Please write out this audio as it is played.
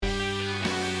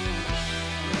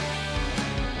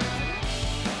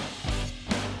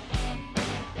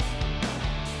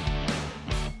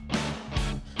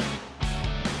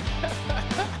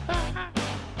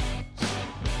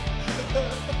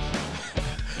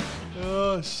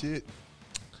Oh, shit.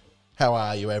 How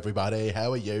are you, everybody?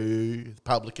 How are you?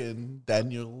 Publican,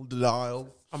 Daniel,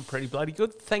 Denial. I'm pretty bloody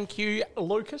good. Thank you,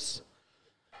 Lucas.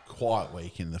 Quiet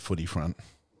week in the footy front.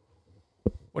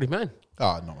 What do you mean?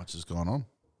 Oh, not much has gone on.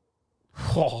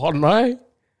 Oh, no.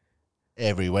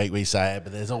 Every week we say it,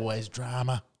 but there's always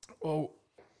drama. Well,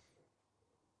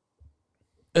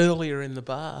 earlier in the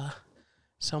bar,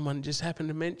 someone just happened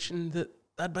to mention that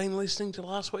they'd been listening to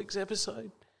last week's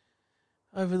episode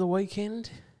over the weekend.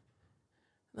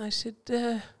 And they said,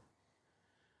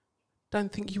 don't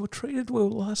think you were treated well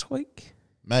last week.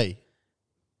 Me?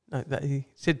 No, they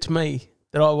said to me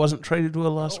that I wasn't treated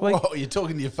well last week. Whoa, you're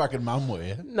talking to your fucking mum, were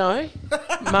you? No,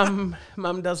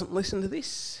 mum doesn't listen to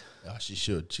this. Oh, she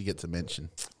should. She gets a mention.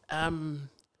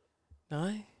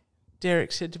 No.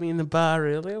 Derek said to me in the bar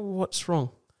earlier, what's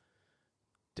wrong?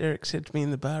 Derek said to me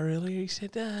in the bar earlier, he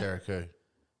said... Derek who?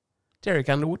 Derek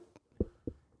Underwood.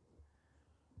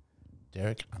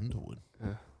 Derek Underwood.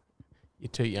 You're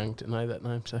too young to know that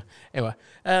name, so... Anyway,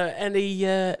 and he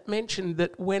mentioned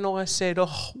that when I said,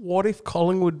 what if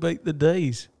Collingwood beat the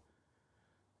D's?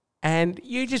 And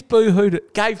you just boo-hooed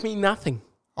it, gave me nothing.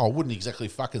 I wouldn't exactly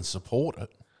fucking support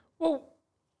it. Well,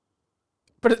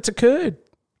 but it's occurred.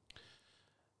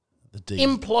 The D.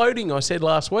 Imploding, I said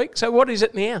last week. So what is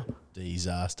it now?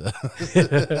 Disaster.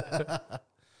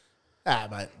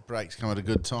 Mate, break's come at a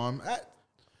good time.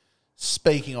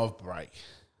 Speaking of break,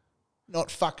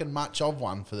 not fucking much of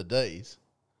one for the D's.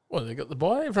 Well, they got the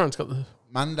bye. Everyone's got the...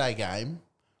 Monday game,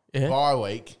 Yeah. bye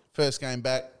week, first game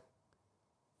back,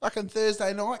 fucking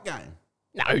Thursday night game.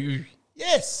 No.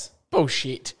 Yes.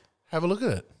 Bullshit. Have a look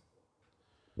at it.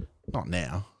 Not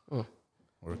now. Oh.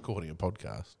 We're recording a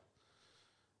podcast.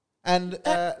 And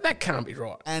That can't be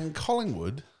right. and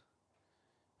Collingwood,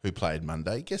 who played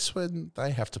Monday, guess when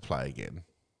they have to play again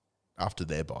after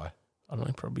their bye? I don't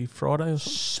know, probably Friday or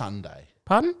something. Sunday.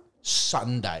 Pardon?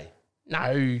 Sunday.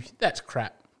 No, that's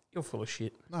crap. You're full of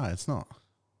shit. No, it's not.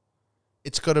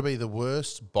 It's got to be the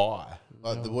worst bye,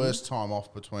 like the worst time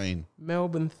off between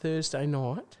Melbourne Thursday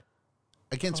night.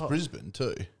 against Brisbane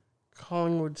too.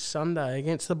 Collingwood Sunday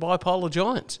against the bipolar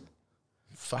Giants.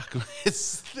 Fuck, I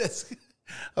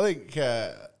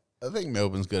think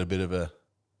Melbourne's got a bit of a.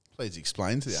 Please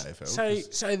explain to the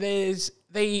AFL. So there's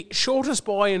the shortest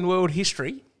bye in world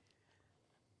history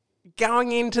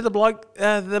going into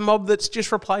the mob that's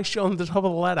just replaced you on the top of the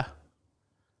ladder.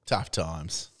 Tough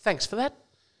times. Thanks for that.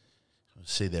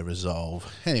 See their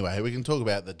resolve. Anyway, we can talk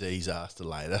about the disaster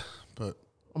later, but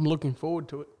I'm looking forward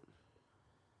to it.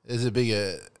 there's a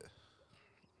bigger.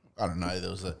 I don't know.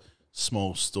 There was a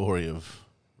small story of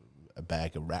a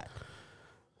bag of rap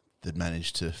that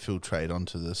managed to filtrate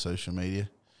onto the social media.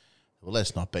 Well,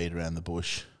 let's not beat around the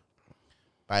bush.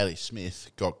 Bailey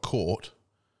Smith got caught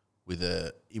with an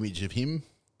image of him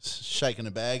shaking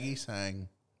a baggie saying,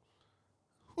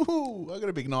 "Ooh, I got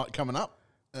a big night coming up."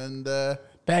 And,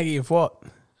 Baggy of what?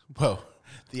 well,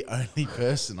 the only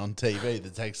person on TV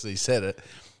that's actually said it,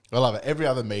 I love it. Every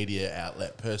other media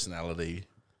outlet, personality,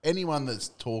 anyone that's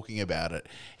talking about it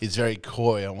is very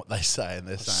coy on what they say, and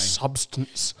they're saying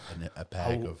Substance. a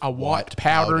bag of A white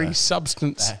powdery powder.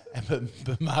 substance.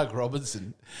 But Mark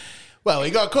Robinson, well,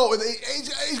 he got caught with.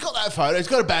 He's got that photo. He's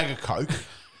got a bag of coke.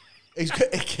 He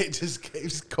just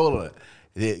keeps calling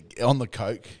it on the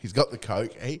coke. He's got the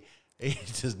coke. He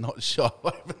does not shy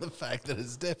away from the fact that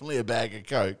it's definitely a bag of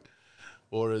coke.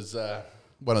 Or as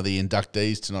one of the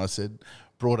inductees tonight said,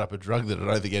 brought up a drug that I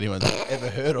don't think anyone's ever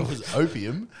heard of, was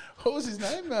opium. What was his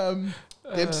name?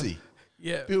 Dempsey.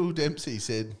 Yeah. Bill Dempsey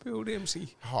said, Bill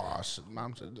Dempsey. "Oh," I said,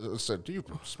 Mum said, "Do you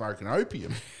smoking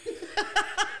opium?"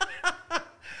 I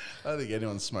don't think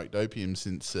anyone's smoked opium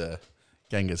since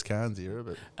Genghis Khan's era,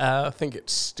 but I think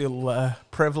it's still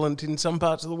prevalent in some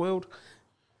parts of the world.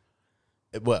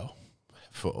 well,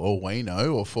 for all we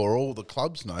know, or for all the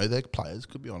clubs know, their players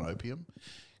could be on opium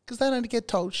because they don't get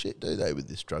told shit, do they, with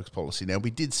this drugs policy? Now, we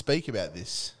did speak about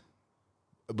this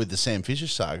with the Sam Fisher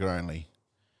saga only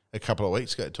a couple of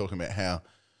weeks ago, talking about how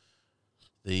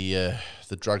the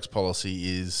drugs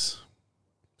policy is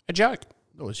A joke.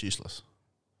 no, it's useless.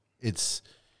 It's,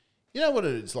 you know what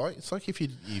it's like. It's like if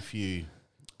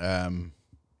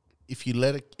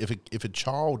a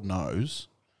child knows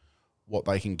what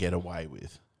they can get away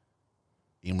with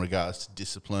in regards to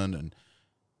discipline, and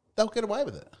they'll get away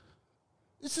with it.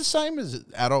 It's the same as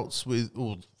adults with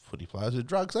or footy players with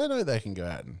drugs. They know they can go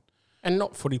out and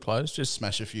not footy players, just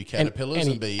smash a few caterpillars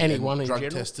and be anyone in drug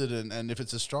general. tested, and if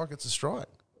it's a strike, it's a strike.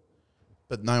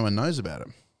 But no one knows about it.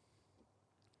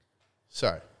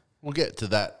 So we'll get to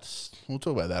that. We'll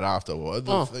talk about that afterward.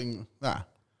 We're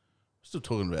still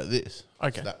talking about this.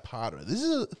 Okay. That part of it. This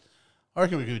is I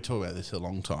reckon we could talk about this a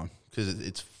long time because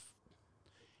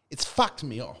it's fucked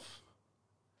me off.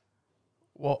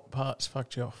 What parts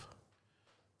fucked you off?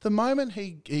 The moment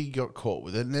he got caught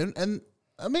with it, and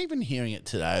I'm even hearing it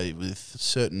today with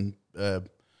certain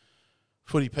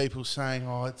footy people saying,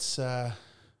 "Oh, it's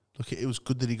look, it was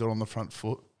good that he got on the front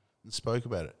foot and spoke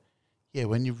about it." Yeah,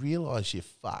 when you realise you're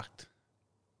fucked,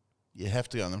 you have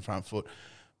to go on the front foot.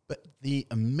 But the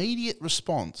immediate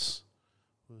response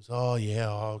was, "Oh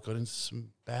yeah, I got into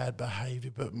some bad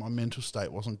behaviour, but my mental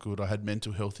state wasn't good. I had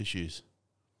mental health issues."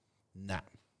 Nah,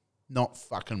 not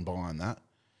fucking buying that.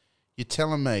 You're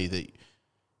telling me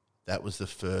that was the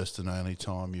first and only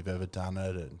time you've ever done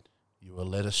it and you were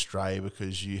led astray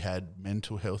because you had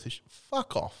mental health issues?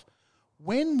 Fuck off.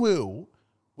 When will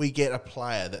we get a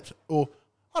player that, or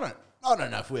I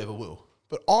don't know if we ever will,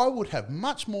 but I would have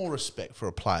much more respect for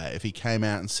a player if he came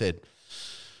out and said,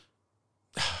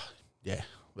 "Yeah,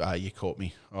 you caught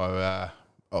me. I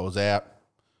was out.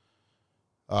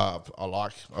 I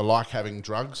like having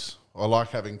drugs. I like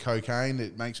having cocaine.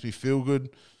 It makes me feel good.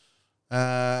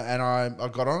 And I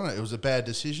got on it. It was a bad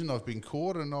decision. I've been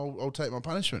caught and I'll take my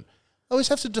punishment." I always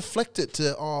have to deflect it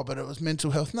to, but it was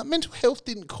mental health. No, mental health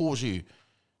didn't cause you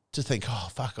to think,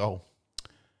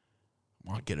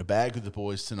 might get a bag with the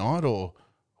boys tonight, or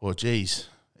geez,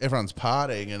 everyone's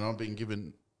partying and I've been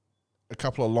given a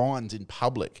couple of lines in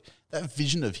public. That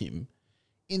vision of him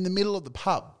in the middle of the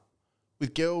pub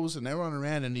with girls and everyone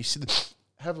around and he's sitting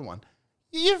having one.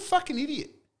 You're a fucking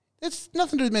idiot. That's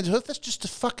nothing to do with mental health. That's just a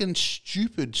fucking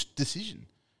stupid decision.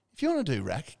 If you want to do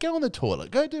rack, go on the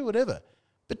toilet. Go do whatever.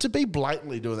 But to be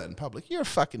blatantly doing that in public, you're a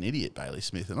fucking idiot, Bailey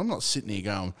Smith. And I'm not sitting here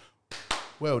going,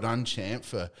 "Well done, champ,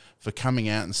 for coming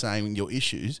out and saying your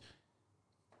issues."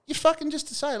 You fucking just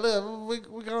to say,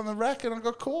 "Look, we got on the rack and I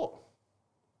got caught."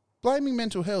 Blaming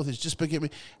mental health is just beginning.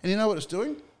 And you know what it's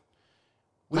doing?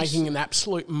 Making an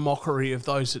absolute mockery of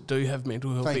those that do have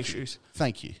mental health issues.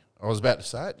 Thank you. I was about to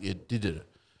say it. You did it.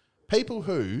 People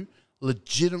who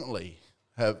legitimately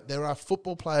have... There are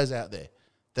football players out there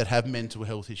that have mental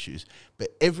health issues.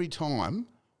 But every time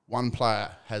one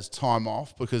player has time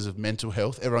off because of mental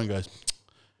health, everyone goes,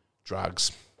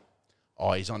 "Drugs.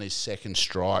 Oh, he's on his second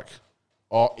strike.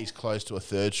 Oh, he's close to a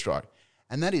third strike."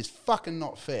 And that is fucking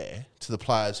not fair to the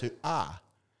players who are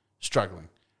struggling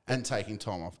and taking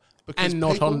time off. And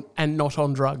not on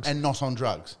drugs. And not on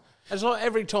drugs. It's like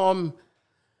every time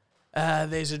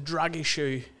there's a drug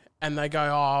issue and they go,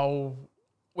 "Oh,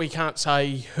 we can't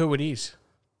say who it is."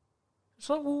 It's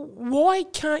like, well, why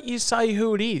can't you say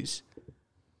who it is?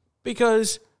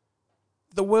 Because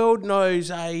the world knows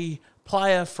a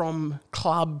player from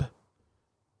club,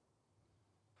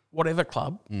 whatever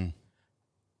club,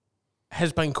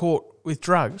 has been caught with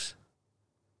drugs.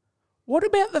 What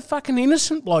about the fucking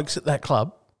innocent blokes at that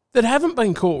club that haven't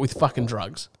been caught with fucking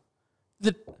drugs?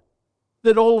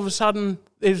 That all of a sudden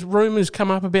there's rumours come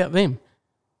up about them.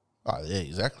 Oh yeah,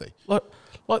 exactly. Like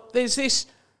there's this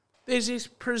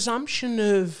presumption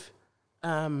of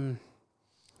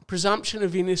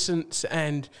innocence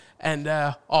and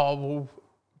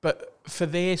but for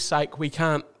their sake we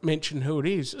can't mention who it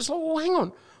is. It's like, well, hang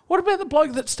on. What about the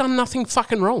bloke that's done nothing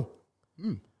fucking wrong?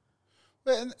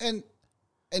 And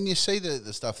you see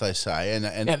the stuff they say,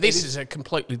 and now this is a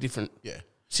completely different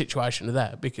situation to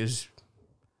that because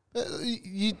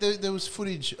there was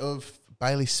footage of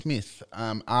Bailey Smith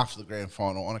after the grand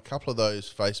final on a couple of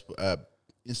those Facebook,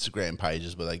 Instagram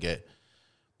pages where they get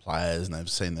players and they've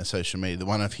seen their social media. The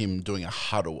one of him doing a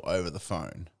huddle over the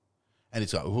phone, and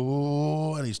he's like,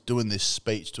 "Ooh," and he's doing this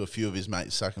speech to a few of his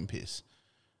mates sucking piss.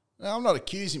 Now, I'm not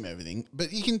accusing him of everything,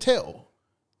 but you can tell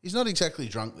he's not exactly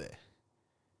drunk there.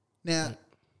 Now,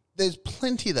 there's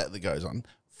plenty of that goes on.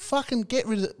 Fucking get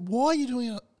rid of it. Why are you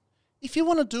doing it? If you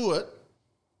want to do it,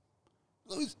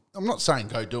 I'm not saying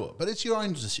go do it, but it's your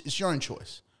own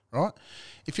choice, right?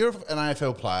 If you're an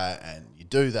AFL player and you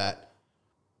do that,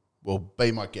 well,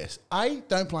 be my guest. A,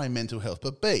 don't blame mental health,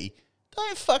 but B,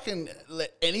 don't fucking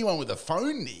let anyone with a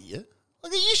phone near you.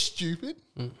 Like, are you stupid?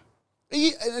 Are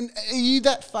you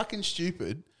that fucking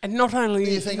stupid? And not only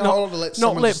do you think, not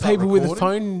let people with a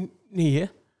phone near,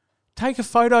 take a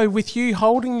photo with you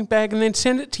holding a bag and then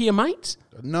send it to your mates.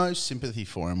 No sympathy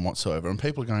for him whatsoever. And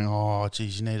people are going, "Oh,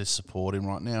 geez, you need to support him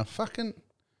right now." Fucking,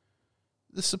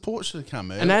 the support should have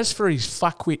come early. And as for his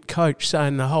fuckwit coach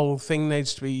saying the whole thing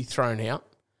needs to be thrown out,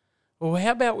 well,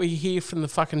 how about we hear from the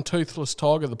fucking toothless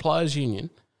tiger, the Players Union,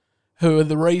 who are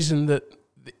the reason that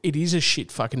it is a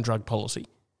shit fucking drug policy.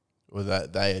 Well,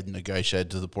 that they had negotiated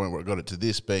to the point where it got it to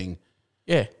this being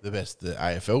the best the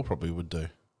AFL probably would do.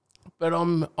 But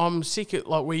I'm sick of,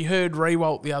 like, we heard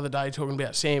Rewalt the other day talking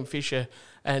about Sam Fisher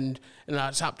and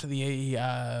it's up to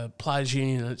the Players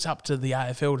Union and it's up to the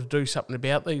AFL to do something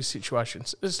about these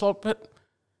situations. It's like, but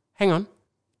hang on.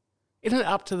 Isn't it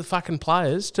up to the fucking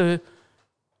players to...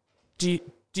 Do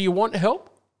you want help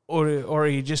or are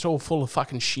you just all full of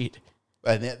fucking shit?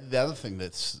 And the other thing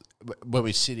that's... When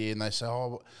we sit here and they say,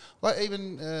 oh... Like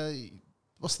even...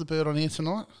 what's the bird on here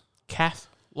tonight? Kath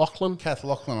Lachlan. Kath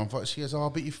Lachlan on Fox. She goes, oh,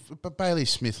 but Bailey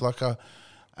Smith, like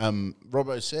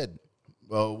Robbo said,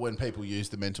 well, when people use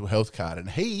the mental health card, and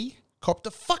he copped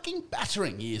a fucking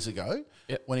battering years ago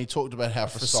when he talked about how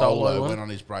Fasolo went on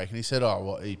his break, and he said, oh,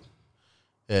 well, he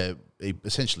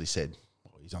essentially said,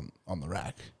 well, he's on the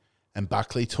rack, and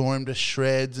Buckley tore him to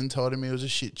shreds and told him he was a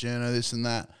shit journo, this and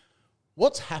that.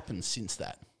 What's happened since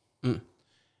that?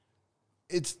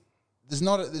 It's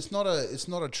not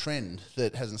a trend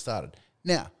that hasn't started.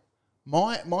 Now,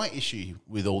 my issue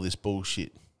with all this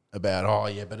bullshit about, oh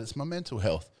yeah, but it's my mental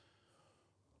health.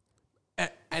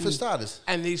 For starters,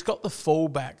 and he's got the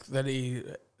fallback that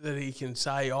he can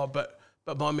say, oh, but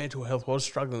my mental health was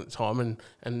struggling at the time,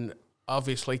 and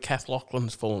obviously Kath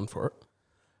Lachlan's fallen for it.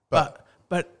 But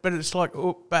it's like,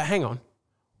 oh, but hang on,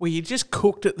 well, you just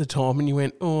cooked at the time, and you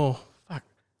went, oh fuck,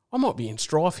 I might be in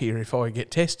strife here if I get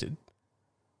tested.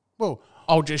 Well,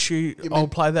 I'll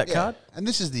play that card. And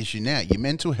this is the issue now. Your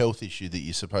mental health issue that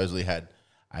you supposedly had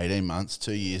 18 months,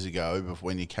 2 years ago, before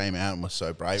when you came out and were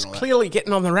so brave. It's clearly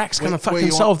getting on the rack's going to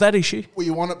fucking solve that issue. Well,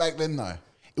 you want it back then, though.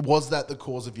 Was that the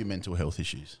cause of your mental health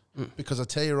issues? Because I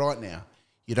tell you right now,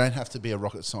 you don't have to be a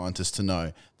rocket scientist to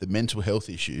know that mental health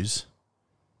issues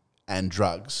and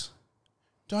drugs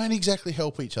don't exactly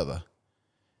help each other.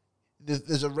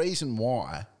 There's a reason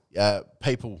why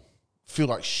people feel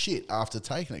like shit after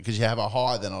taking it, because you have a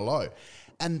high then a low.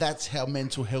 And that's how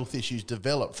mental health issues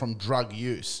develop, from drug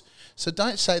use. So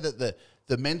don't say that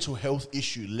the mental health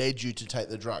issue led you to take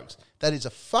the drugs. That is a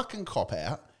fucking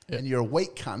cop-out, and you're a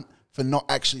weak cunt for not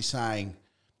actually saying,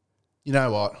 you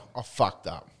know what, I fucked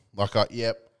up. Like, I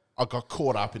got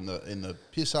caught up in the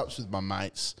piss-ups with my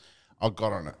mates. I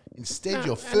got on it. Instead,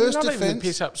 your first defence... Not even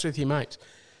piss-ups with your mates.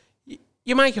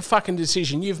 You make a fucking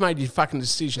decision. You've made your fucking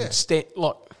decision.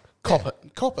 Cop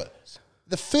it. Cop it.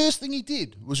 The first thing he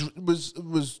did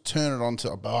was turn it on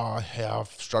to, how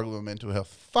I've struggled with mental health.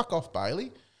 Fuck off,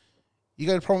 Bailey. You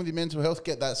got a problem with your mental health,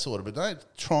 get that sorted. But don't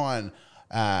try and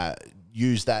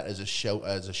use that as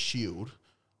a shield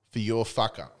for your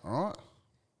fuck up, all right?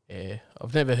 Yeah,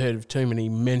 I've never heard of too many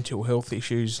mental health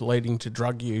issues leading to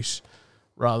drug use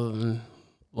rather than,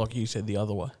 like you said, the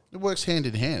other way. It works hand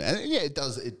in hand. And yeah, it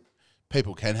does.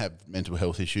 People can have mental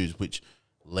health issues which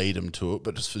lead them to it,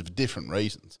 but just for different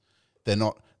reasons. They're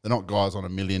not guys on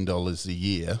 $1 million a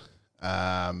year,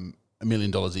 $1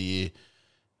 million a year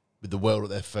with the world at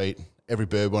their feet, every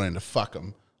bird wanting to fuck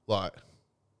them.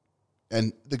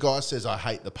 And the guy says, I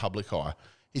hate the public eye.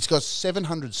 He's got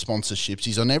 700 sponsorships.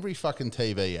 He's on every fucking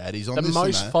TV ad. He's on the this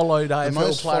most followed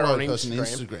AFL player on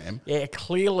Instagram. Yeah,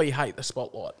 clearly hate the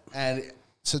spotlight. And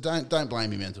so don't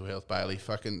blame your mental health, Bailey.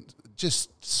 Fucking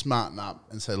just smarten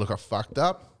up and say, look, I fucked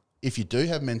up. If you do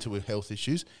have mental health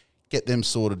issues, get them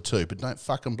sorted too, but don't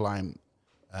fucking blame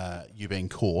you being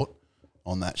caught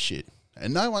on that shit.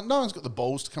 And no one's got the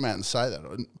balls to come out and say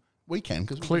that. We can,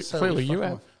 because clearly you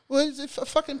have. Well, it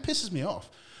fucking pisses me off.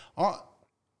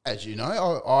 As you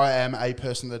know, I am a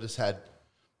person that has had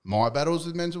my battles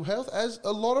with mental health, as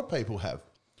a lot of people have.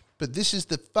 But this is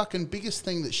the fucking biggest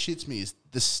thing that shits me, is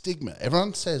the stigma.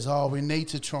 Everyone says, we need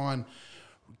to try and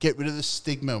get rid of the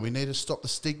stigma. We need to stop the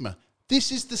stigma.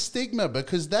 This is the stigma,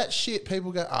 because that shit,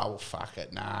 people go, well, fuck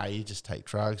it. Nah, you just take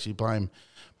drugs. You blame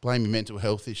your mental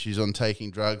health issues on taking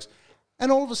drugs.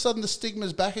 And all of a sudden the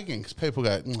stigma's back again, because people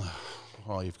go,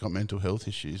 you've got mental health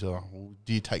issues. Oh, well,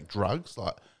 do you take drugs?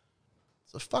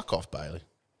 So fuck off, Bailey.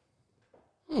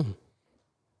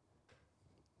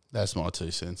 That's my 2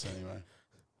 cents anyway.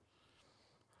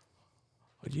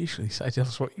 I'd usually say tell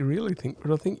us what you really think,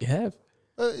 but I think you have.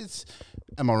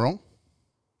 Am I wrong?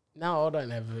 No, I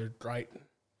don't have a great...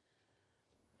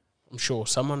 I'm sure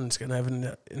someone's going to have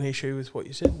an issue with what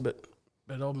you said, but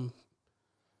I'm,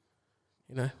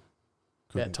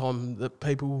 about time that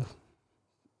people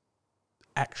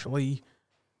actually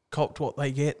copped what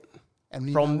they get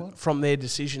from their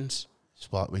decisions. It's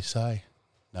like we say,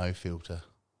 no filter,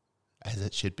 as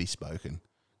it should be spoken.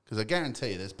 Because I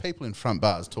guarantee you, there's people in front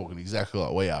bars talking exactly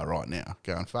like we are right now,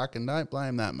 going, fucking don't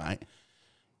blame that, mate.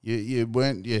 You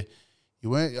weren't.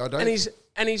 I don't.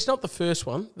 And he's not the first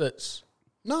one that's...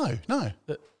 No.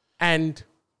 And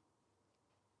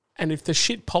if the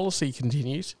shit policy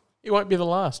continues, it won't be the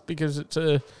last, because it's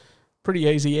a pretty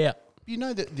easy out. you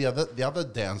know that the other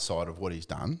downside of what he's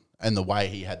done and the way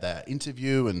he had that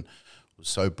interview and was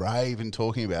so brave in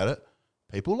talking about it,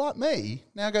 people like me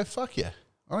now go, fuck you.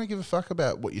 I don't give a fuck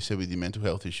about what you said with your mental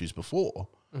health issues before,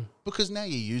 because now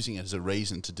you're using it as a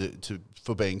reason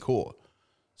for being caught.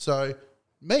 So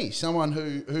me, someone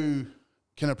who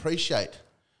can appreciate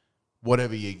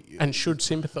whatever you and should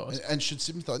sympathise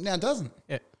now doesn't,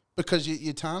 yeah, because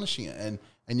you're tarnishing it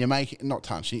and you're making not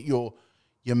tarnishing it,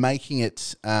 you're making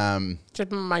it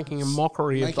just making a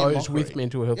mockery of those with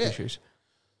mental health issues,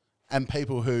 and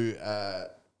people who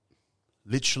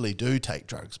literally do take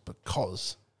drugs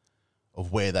because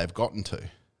of where they've gotten to.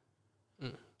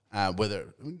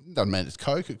 Whether it doesn't mean it's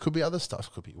coke, it could be other stuff,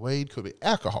 it could be weed, could be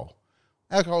alcohol.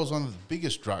 Alcohol is one of the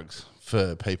biggest drugs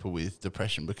for people with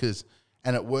depression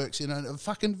and it works in a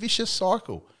fucking vicious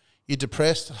cycle. You're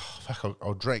depressed,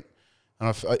 I'll drink,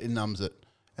 and it numbs it.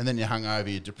 And then you're hungover,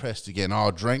 you're depressed again,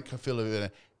 I'll drink, I feel a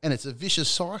bit, and it's a vicious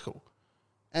cycle.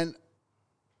 And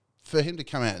for him to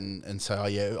come out and say, I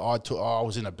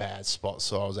was in a bad spot,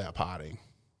 so I was out partying.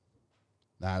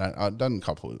 No,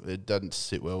 it doesn't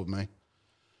sit well with me.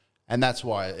 And that's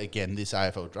why, again, this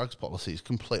AFL drugs policy is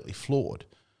completely flawed,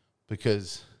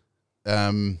 because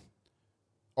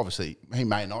obviously he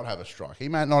may not have a strike. He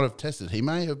may not have tested. He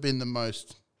may have been the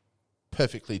most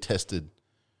perfectly tested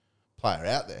player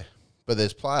out there. But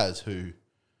there's players who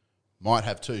might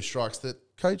have 2 strikes that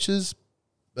coaches,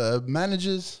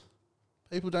 managers,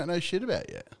 people don't know shit about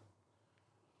yet.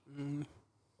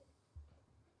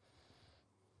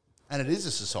 And it is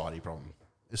a society problem.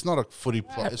 It's not a footy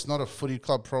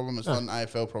club problem. It's not an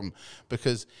AFL problem,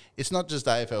 because it's not just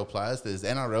AFL players. There's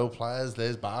NRL players.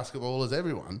 There's basketballers.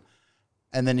 Everyone,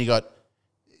 and then you got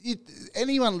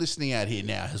anyone listening out here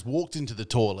now has walked into the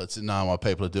toilets and know what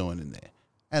people are doing in there.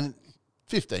 And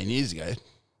 15 years ago,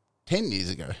 10 years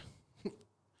ago, it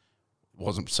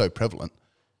wasn't so prevalent.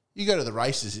 You go to the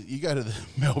races. You go to the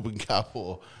Melbourne Cup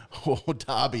or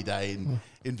Derby Day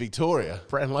in Victoria.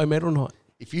 Brownlow medal night.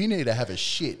 If you need to have a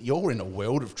shit, you're in a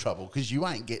world of trouble, because you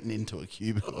ain't getting into a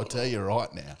cubicle. I'll tell you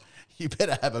right now. You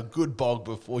better have a good bog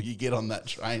before you get on that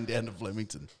train down to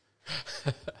Flemington.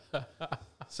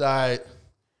 So,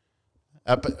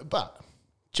 but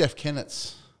Jeff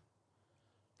Kennett's.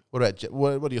 What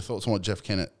are your thoughts on what Jeff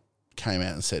Kennett came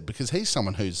out and said? Because he's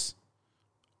someone who's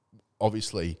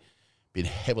obviously been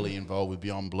heavily involved with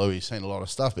Beyond Blue. He's seen a lot of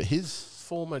stuff, but his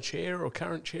former chair or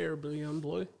current chair of Beyond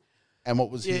Blue. And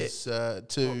what was his to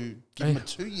give him a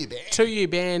 2-year ban? 2-year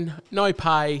ban, no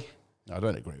pay. I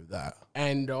don't agree with that.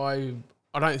 And I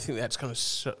don't think that's going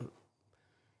to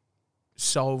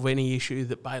solve any issue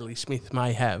that Bailey Smith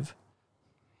may have.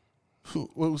 Well,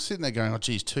 we're sitting there going, oh,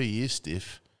 geez, 2 years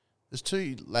stiff. There's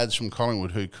 2 lads from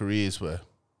Collingwood whose careers were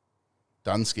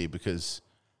Dunsky because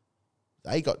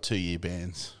they got 2-year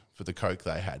bans for the coke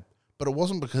they had. But it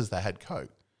wasn't because they had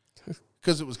coke.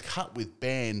 Because it was cut with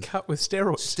steroids.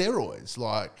 Steroids,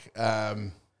 like,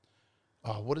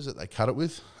 what is it they cut it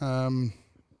with? One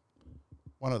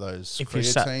of those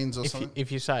creatines or something.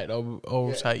 If you say it,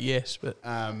 I'll say yes. But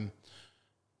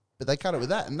they cut it with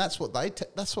that, and that's what they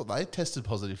tested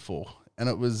positive for.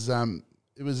 And was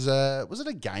it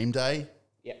a game day?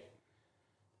 Yeah,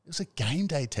 it was a game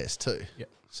day test too. Yeah.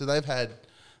 So they've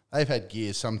had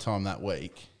gear sometime that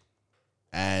week,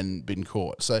 and been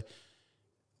caught. So.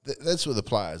 That's what the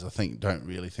players, I think, don't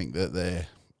really think that they're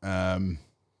don't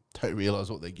realise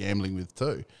what they're gambling with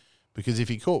too, because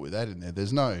if you're caught with that in there,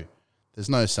 there's no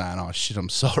saying, oh shit, I'm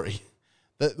sorry.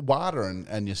 That WADA and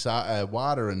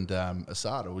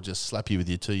Asada will just slap you with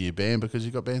your 2-year ban because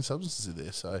you've got banned substances in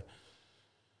there. So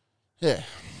yeah,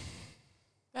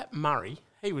 that Murray,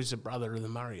 he was the brother of the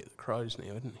Murray at the Crows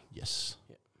now, isn't he? Yes.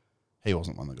 Yeah. He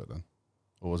wasn't one that got done,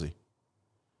 or was he?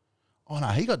 Oh, no,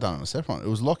 he got done on a separate one. It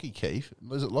was Lockie Keefe.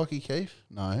 Was it Lockie Keefe?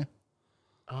 No.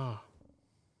 Oh.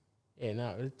 Yeah,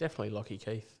 no, it was definitely Lockie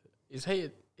Keefe. Is he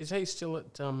still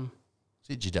at... Is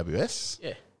he GWS?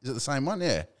 Yeah. Is it the same one?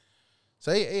 Yeah.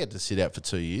 So he had to sit out for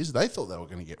 2 years. They thought they were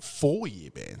going to get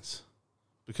 4-year bans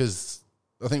because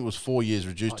I think it was 4 years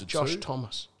reduced to Josh 2.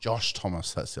 Thomas. Josh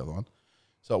Thomas, that's the other one.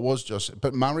 So it was Josh.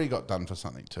 But Murray got done for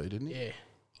something too, didn't he? Yeah.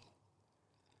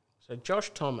 So Josh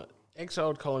Thomas...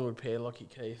 Exiled Collingwood pair, Lockie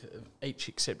Keefe, have each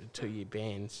accepted 2-year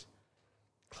bans.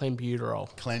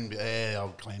 Clenbuterol. Clen.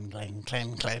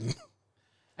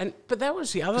 But that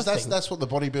was the other thing. That's what the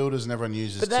bodybuilders and everyone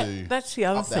uses that's the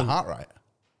other up thing. Their heart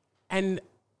rate.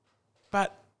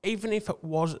 But even if it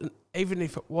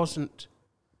wasn't,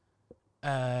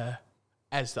 as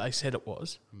they said it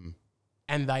was,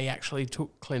 and they actually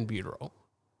took Clenbuterol,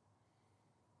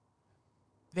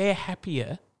 they're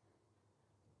happier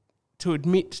to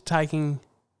admit to taking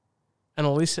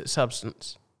an illicit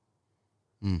substance.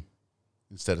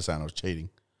 Instead of saying I was cheating.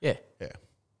 Yeah. Yeah.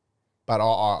 But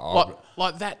I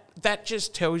like that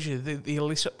just tells you the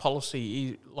illicit policy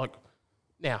is like,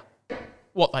 now,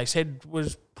 what they said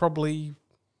was probably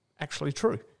actually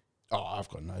true. Oh, I've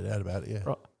got no doubt about it, yeah.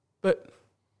 Right. But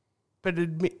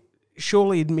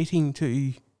surely admitting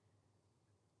to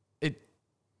it,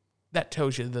 that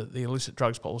tells you that the illicit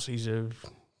drugs policies are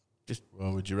just...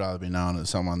 Well, would you rather be known as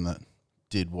someone that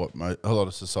did what a lot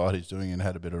of society's doing and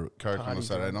had a bit of coke on a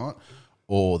Saturday night,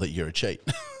 or that you're a cheat?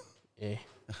 Yeah.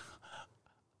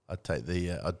 I'd take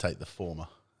the former.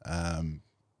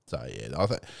 So yeah, I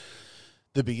think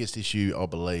the biggest issue, I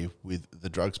believe, with the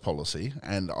drugs policy,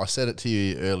 and I said it to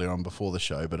you earlier on before the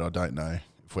show, but I don't know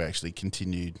if we actually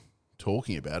continued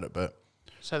talking about it. But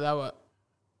so they were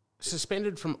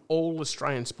suspended from all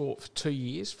Australian sport for 2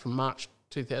 years, from March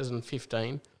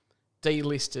 2015,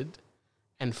 delisted,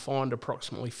 and fined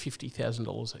approximately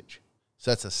 $50,000 each.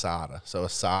 So that's a SADA. So a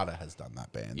SADA has done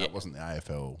that ban. Yeah. That wasn't the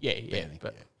AFL banning.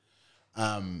 But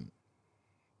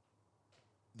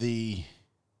the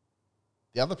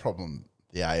other problem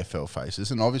the AFL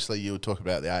faces, and obviously you were talking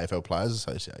about the AFL Players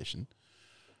Association,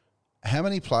 how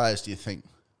many players do you think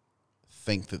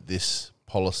that this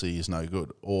policy is no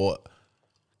good? Or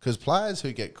because players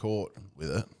who get caught with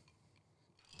it,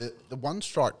 the one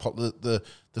strike the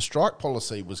strike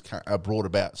policy was brought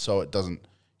about so it doesn't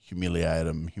humiliate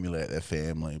them, humiliate their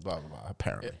family, blah blah blah.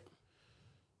 Apparently, yeah.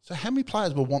 So how many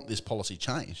players will want this policy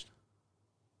changed?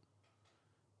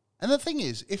 And the thing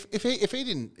is, if he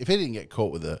didn't get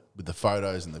caught with the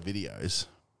photos and the videos,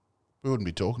 we wouldn't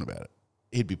be talking about it.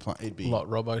 He'd be like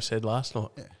Robbo said last night.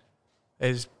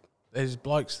 Yeah. There's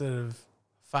blokes that have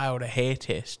failed a hair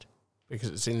test because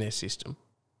it's in their system.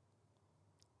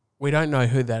 We don't know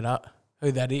who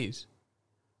that is,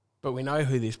 but we know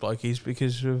who this bloke is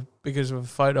because of a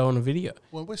photo and a video.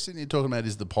 Well, we're sitting here talking about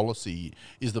is the policy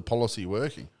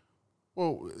working?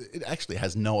 Well, it actually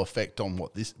has no effect on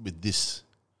this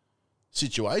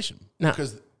situation,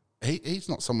 because he's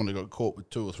not someone who got caught with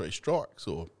 2 or 3 strikes,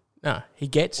 or no, he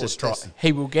gets a strike.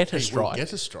 He will get a strike. He will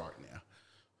get a strike now,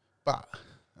 but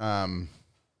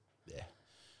yeah,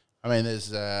 I mean,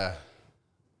 there's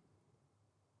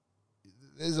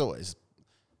always,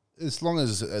 as long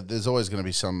as there's always going to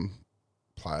be some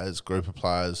group of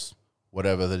players,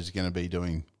 whatever, that is going to be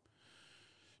doing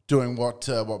what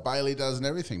Bailey does and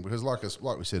everything, because like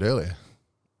we said earlier,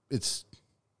 it's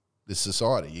this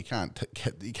society. You can't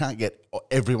get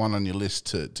everyone on your list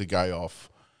to go off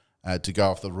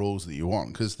the rules that you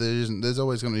want, because there's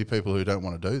always going to be people who don't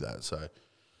want to do that. So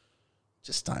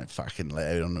just don't fucking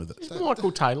let it on with it. Is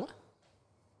Michael Taylor?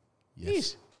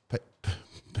 Yes.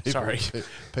 Sorry.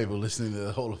 People listening to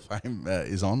the Hall of Fame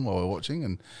is on while we're watching,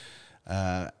 and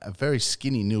a very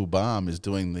skinny Neil Baum is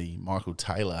doing the Michael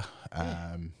Taylor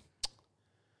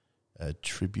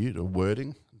tribute or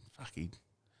wording. Fuck,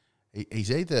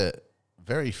 he's either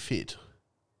very fit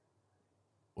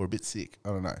or a bit sick. I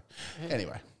don't know. Yeah.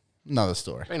 Anyway, another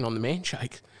story. Been on the man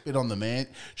shake. Been on the man.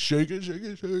 Shake it, shake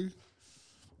it, shake it.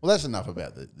 Well, that's enough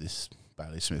about this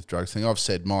Bailey Smith drugs thing. I've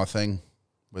said my thing,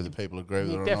 whether people agree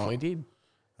with it or not. Definitely did.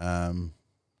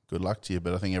 Good luck to you,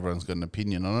 but I think everyone's got an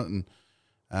opinion on it,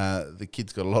 and the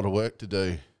kid's got a lot of work to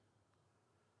do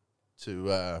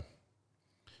to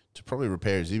probably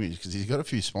repair his image, because he's got a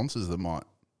few sponsors that might.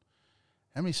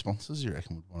 How many sponsors do you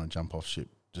reckon would want to jump off ship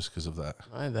just because of that?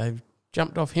 No, they've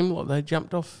jumped off him like they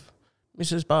jumped off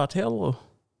Mrs. Bartell, or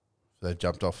they've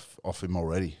jumped off him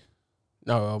already.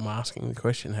 No, I'm asking the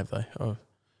question. Have they?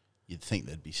 You'd think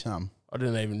there'd be some. I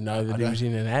didn't even know that he was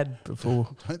in an ad before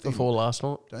last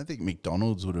night. Don't think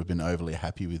McDonald's would have been overly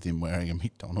happy with him wearing a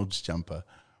McDonald's jumper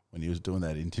when he was doing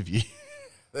that interview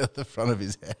at the front of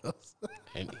his house.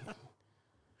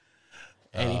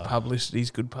 Any publicity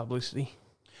is good publicity.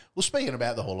 Well, speaking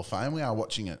about the Hall of Fame, we are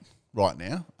watching it right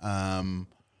now, and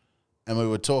we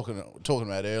were talking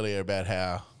about earlier about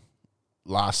how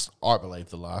I believe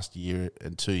the last year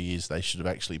and 2 years they should have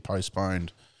actually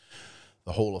postponed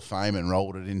the Hall of Fame and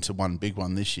rolled it into one big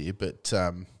one this year. But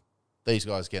these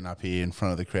guys getting up here in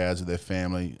front of the crowds with their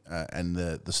family, and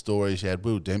the stories, you had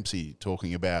Will Dempsey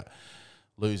talking about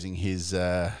losing his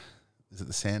is it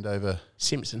the Sandover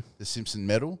Simpson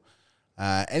medal.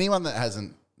 Anyone that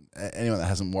hasn't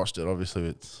watched it, obviously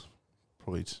it's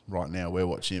probably right now we're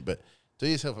watching it, but do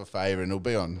yourself a favour, and it'll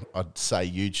be on, I'd say,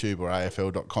 YouTube or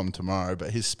AFL.com tomorrow, but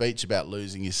his speech about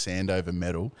losing his Sandover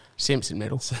medal. Simpson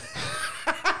medal.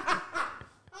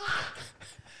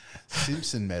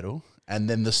 Simpson medal, and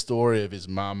then the story of his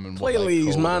mum. And clearly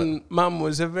his mum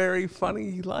was a very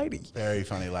funny lady. Very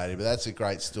funny lady, but that's a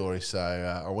great story,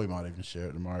 so we might even share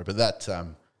it tomorrow. But that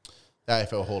The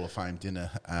AFL Hall of Fame dinner.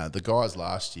 The guys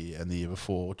last year and the year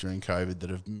before during COVID that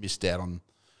have missed out on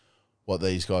what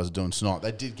these guys are doing tonight,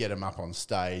 they did get them up on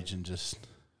stage and just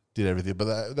did everything,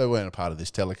 but they weren't a part of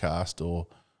this telecast or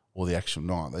the actual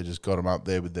night. They just got them up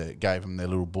there gave them their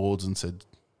little boards and said,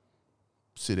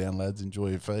 "Sit down, lads,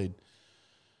 enjoy your feed."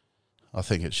 I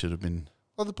think it should have been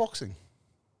the boxing.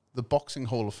 The Boxing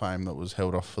Hall of Fame that was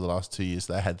held off for the last 2 years,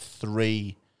 they had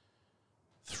three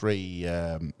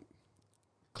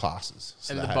classes.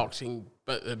 So and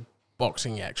the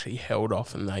boxing actually held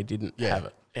off and they didn't have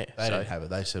it. Yeah, they didn't have it.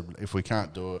 They said, if we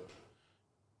can't do it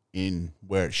in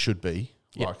where it should be,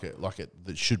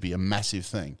 that should be a massive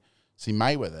thing. See,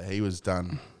 Mayweather, he was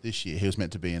done this year. He was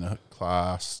meant to be in a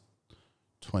class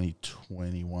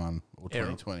 2021 or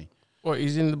 2020. Well,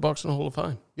 he's in the Boxing Hall of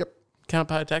Fame. Yep. Can't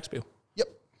pay a tax bill. Yep.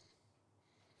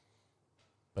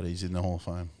 But he's in the Hall of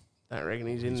Fame. Don't reckon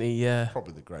he's in the...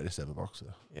 probably the greatest ever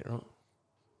boxer. Yeah, right.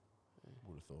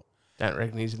 Would have thought. Don't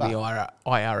reckon he's in the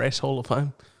IRS Hall of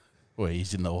Fame. Well,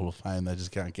 he's in the Hall of Fame. They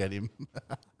just can't get him.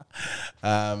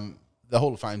 The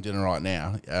Hall of Fame dinner right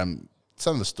now,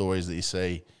 some of the stories that you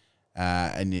see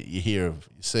and you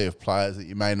see of players that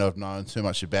you may not have known too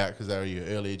much about because they were your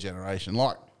earlier generation,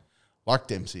 like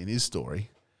Dempsey in his story.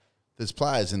 There's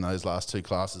players in those last two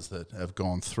classes that have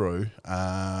gone through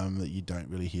that you don't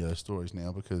really hear those stories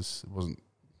now because it was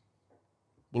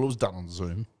done on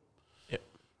Zoom. Yep.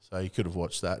 So you could have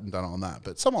watched that and done it on that.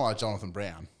 But someone like Jonathan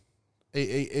Brown,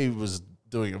 he was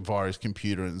doing it via his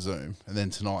computer and Zoom, and then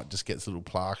tonight just gets a little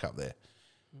plaque up there.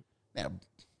 Now,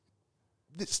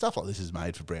 stuff like this is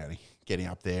made for Brownie, getting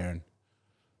up there and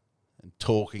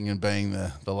talking and being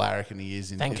the larrikin he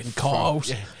is in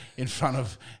front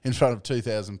of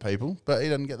 2,000 people, but he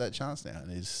doesn't get that chance now, and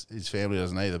his family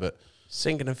doesn't either. But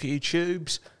sinking a few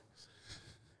tubes,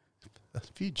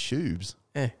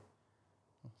 yeah,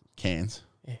 cans,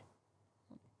 yeah.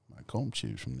 I call them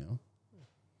tubes from now on.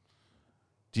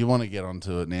 Do you want to get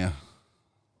onto it now?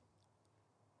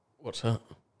 What's that?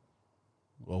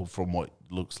 Well, from what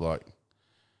looks like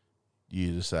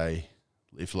you to say,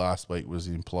 if last week was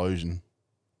the implosion.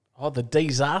 Oh, the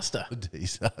disaster. The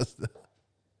disaster.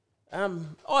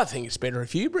 I think it's better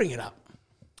if you bring it up.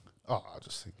 Oh, I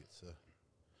just think it's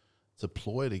a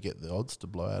ploy to get the odds to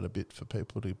blow out a bit for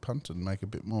people to punt and make a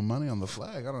bit more money on the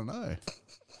flag. I don't know.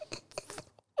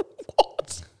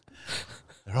 What?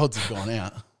 Their odds have gone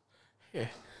out. Yeah,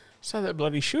 so they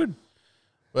bloody should.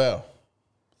 Well,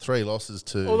 3 losses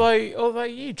to... Although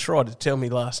you tried to tell me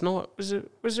last night, was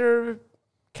there a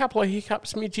couple of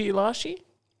hiccups mid-year last year?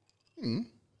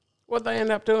 What'd they end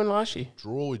up doing last year?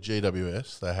 Draw with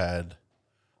GWS. They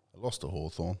lost to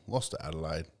Hawthorn, lost to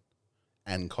Adelaide,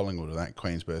 and Collingwood on that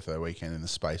Queen's birthday weekend in the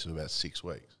space of about 6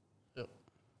 weeks. Yep.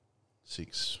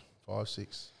 5,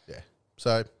 6, yeah.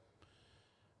 So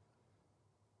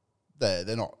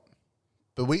they're not...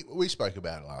 But we spoke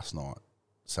about it last night,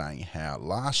 saying how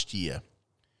last year,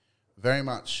 very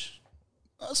much,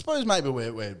 I suppose maybe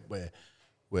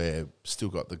we're still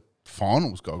got the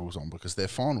finals goggles on because their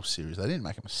final series, they didn't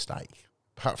make a mistake,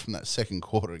 apart from that second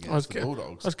quarter against the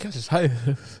Bulldogs. I was going to say...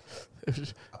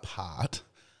 apart.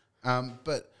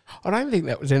 But I don't think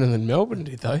that was anything Melbourne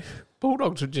did, though.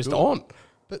 Bulldogs were just on.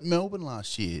 But Melbourne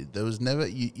last year, there was never...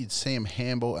 You'd see them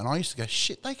handball, and I used to go,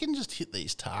 shit, they can just hit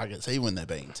these targets, even when they're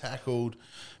being tackled,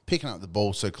 picking up the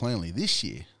ball so cleanly. This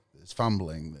year, there's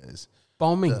fumbling, there's...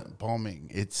 Bombing.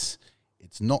 It's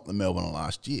not the Melbourne of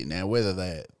last year. Now,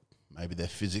 whether maybe they're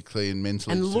physically and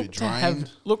mentally and just a bit drained.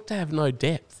 Look to have no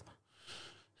depth.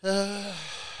 No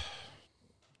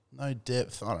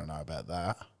depth. I don't know about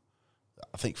that.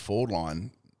 I think forward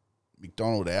line,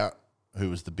 McDonald out,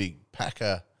 who was the big pack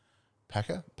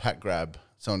grab,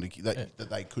 someone that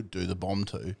they could do the bomb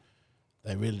to.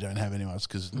 They really don't have anyone else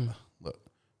because, look,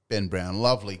 Ben Brown,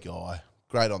 lovely guy,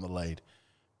 great on the lead.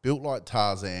 Built like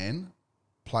Tarzan,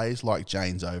 plays like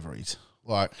Jane's ovaries.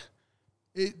 Like,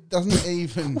 it doesn't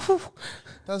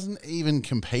even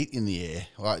compete in the air.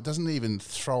 Like, it doesn't even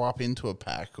throw up into a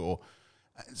pack. Or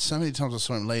so many times I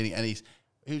saw him leading, and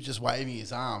he was just waving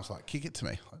his arms like, kick it to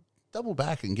me. Like, double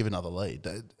back and give another lead.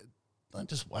 Don't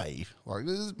just wave. Like,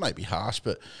 this may be harsh,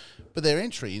 but their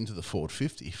entry into the forward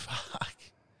 50, fuck.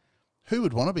 Who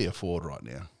would want to be a forward right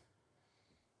now?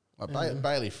 Like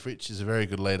Bailey Fritsch is a very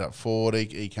good lead up forward.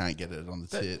 He can't get it on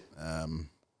the tit.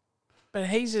 But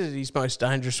he's at his most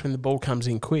dangerous when the ball comes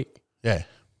in quick. Yeah.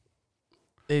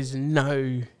 There's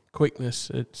no quickness.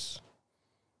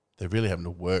 They're really having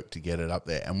to work to get it up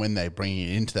there. And when they bring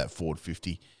it into that forward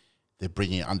 50, they're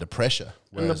bringing it under pressure.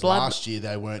 Whereas last year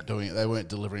they weren't doing it. They weren't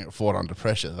delivering it forward under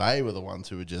pressure. They were the ones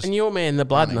who were just... And your man, the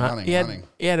blood nut, he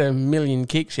had a million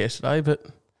kicks yesterday, but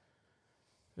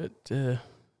But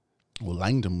Well,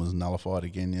 Langdon was nullified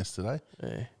again yesterday,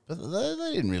 yeah. but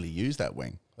they didn't really use that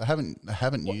wing. They haven't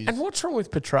used. And what's wrong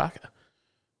with Petrarca?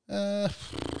 Yeah,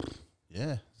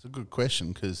 it's a good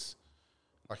question because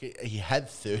he had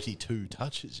 32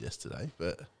 touches yesterday,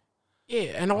 but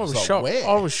Yeah, and I was like, shocked. where?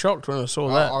 I was shocked when I saw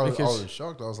that I because was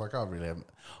shocked. I was like, I really haven't.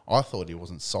 I thought he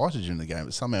wasn't cited during the game,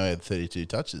 but somehow he had 32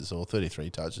 touches or 33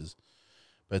 touches.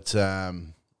 But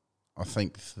I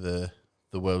think the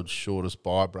world's shortest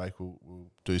bye break will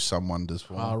do some wonders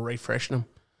for him. refreshing them.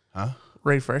 Huh?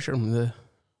 Refreshing them.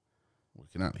 We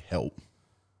can only help.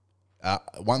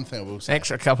 One thing I will The say,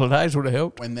 extra couple of days would have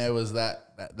helped. when there was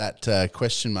that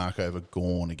question mark over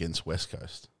Gawn against West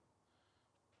Coast,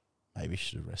 maybe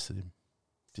should have rested him.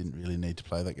 Didn't really need to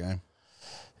play that game.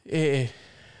 Yeah.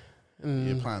 And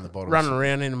You're playing the bottom. running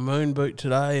around in a moon boot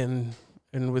today and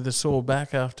with a sore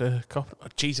back after copping. Oh,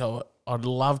 geez, I'd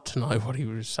love to know what he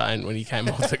was saying when he came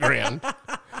off the ground.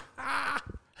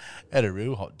 Had a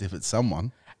real hot dip at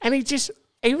someone. And he just,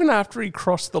 even after he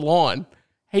crossed the line,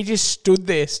 he just stood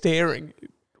there staring.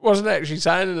 Wasn't actually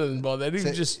saying anything by then. He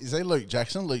was just, Is that Luke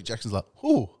Jackson? Luke Jackson's like,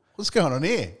 "Ooh, what's going on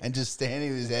here?" And just standing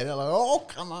with his head out like, "Oh,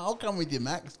 come on, I'll come with you,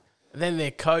 Max." then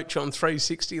their coach on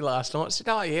 360 last night said,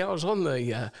 "Oh yeah, I was on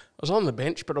the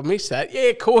bench, but I missed that." Yeah,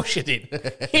 of course you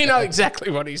did. You know exactly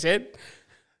what he said.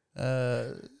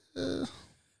 I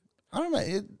don't know.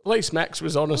 At least Max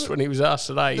was honest when he was asked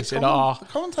today. He said, The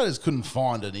commentators couldn't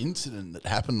find an incident that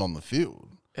happened on the field.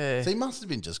 Yeah. So he must have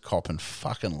been just copping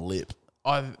fucking lip.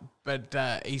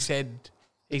 he said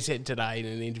today in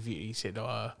an interview, he said,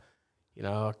 I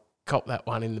copped that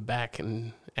one in the back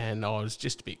and I was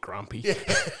just a bit grumpy." Yeah.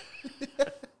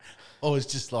 I was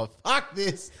just like, fuck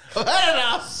this. I've had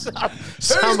enough.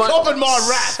 Who's copping my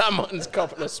rat? Someone's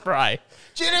copping a spray.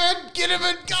 Ginnivan,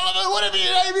 Gulliver, whatever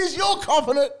your name is, you're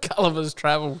copping it. Gulliver's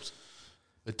Travels.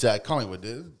 But Collingwood,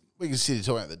 we can sit here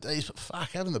talking about the D's, but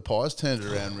fuck, haven't the Pies turned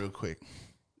it around real quick?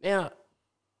 Now,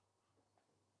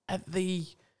 at the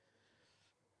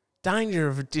danger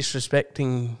of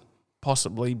disrespecting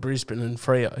possibly Brisbane and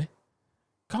Freo,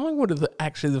 Collingwood are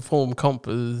actually the form comp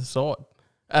of the side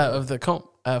of the comp.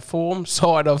 Form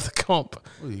side of the comp.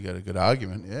 Well, you got a good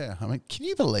argument, yeah. I mean, can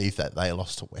you believe that they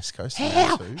lost to West Coast?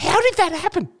 How did that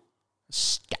happen?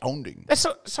 Astounding. That's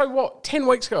so what? 10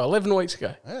 weeks ago, 11 weeks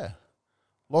ago. Yeah.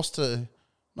 Lost to,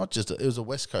 it was a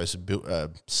West Coast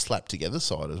slapped together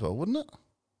side as well, wouldn't it?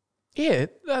 Yeah,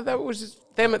 that was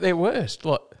them at their worst.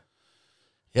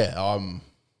 Yeah,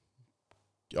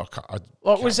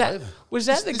 was that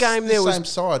the game? There was same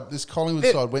side. This Collingwood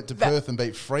side went to Perth and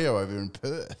beat Freo over in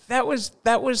Perth. That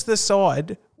was the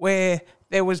side where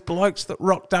there was blokes that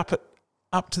rocked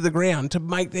up to the ground to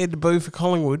make their debut for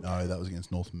Collingwood. No, that was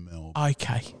against North Melbourne.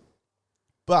 Okay,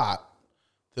 but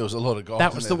there was a lot of guys.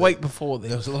 that was the week before.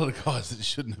 There was a lot of guys that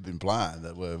shouldn't have been playing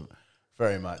that were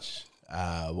very much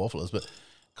wafflers. But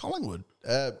Collingwood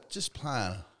just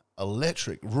playing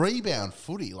electric rebound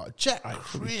footy like Jack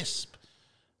Crisp.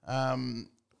 What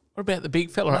about the big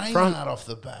fella up front? Off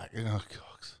the back. Oh,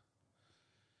 Cox.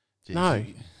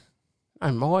 Jeez,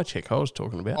 No, my check I was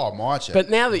talking about. Oh, my check. But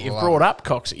now that you've brought up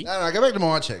Coxie, No, go back to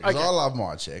my check because Okay. I love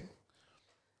my check.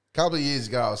 A couple of years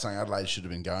ago, I was saying Adelaide should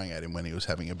have been going at him when he was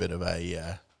having a bit of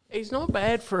a. he's not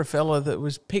bad for a fella that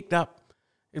was picked up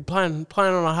playing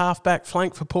on a half-back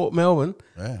flank for Port Melbourne,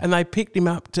 Yeah. and they picked him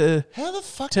up to How the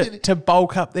fuck did to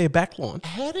bulk up their back line.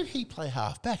 How did he play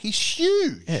half back? He's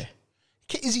huge. Yeah.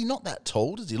 Is he not that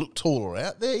tall? Does he look taller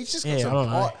out there? He's just got Yeah, I don't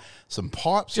know. some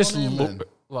pipes Just on him. and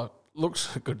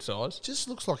looks a good size. just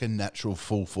looks like a natural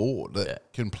full forward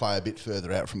that can play a bit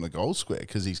further out from the goal square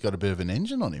because he's got a bit of an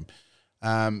engine on him.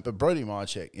 But Brodie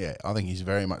Myercheck, I think he's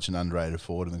very much an underrated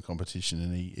forward in the competition,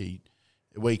 and he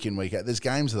week in, week out. There's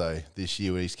games, though, this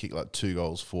year where he's kicked like 2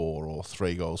 goals 4 or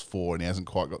 3 goals 4, and he hasn't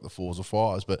quite got the 4s or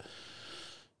 5s. But,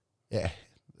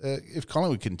 if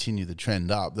Collingwood continue the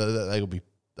trend up, they will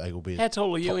be How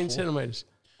tall are you in 4. centimetres?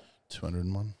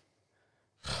 201.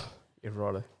 You're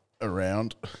right.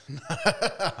 Around.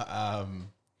 I'm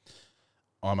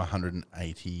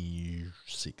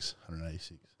 186.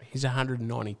 He's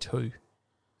 192.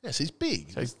 Yes, he's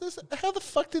big. So How the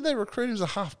fuck did they recruit him as a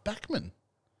half backman?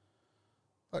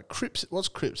 Like Cripps, what's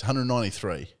Cripps?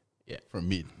 193. Yeah. For a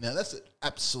mid. Now that's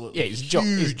absolutely Yeah, he's a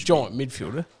giant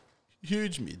midfielder.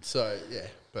 huge mid. So yeah,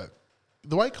 but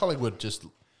the way Collingwood just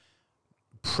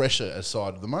pressure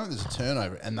aside, the moment there's a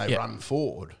turnover and they run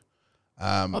forward.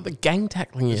 The gang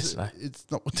tackling yesterday. It's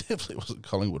not definitely wasn't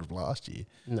Collingwood of last year.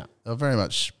 No. They were very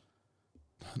much.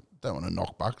 Don't want to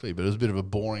knock Buckley, but it was a bit of a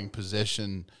boring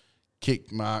possession,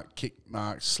 kick mark,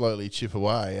 slowly chip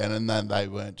away, and then they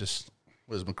weren't just.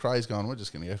 Whereas McRae's going, we're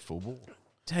just going to go full ball.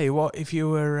 Tell you what, if you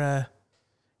were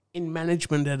in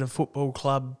management at a football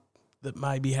club that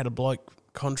maybe had a bloke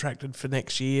contracted for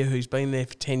next year who's been there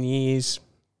for 10 years.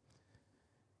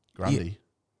 Grundy.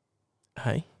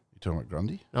 Hey? You talking about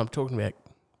Grundy? No, I'm talking about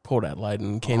Port Adelaide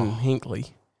and Ken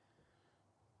Hinkley.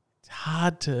 It's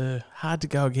hard to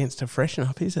go against a freshen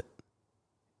up, is it?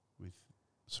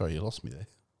 Sorry, you lost me there.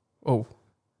 Well,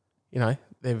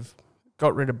 they've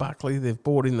got rid of Buckley. They've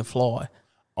brought in the fly.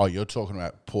 Oh, you're talking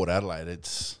about Port Adelaide.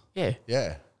 It's... Yeah.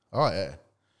 Yeah. Oh, yeah.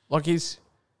 Like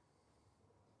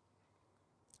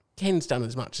Ken's done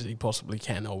as much as he possibly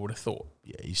can, I would have thought.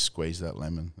 Yeah, he squeezed that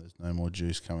lemon. There's no more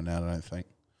juice coming out, I don't think.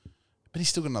 But he's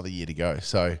still got another year to go.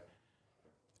 So,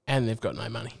 And they've got no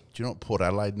money. do you know what Port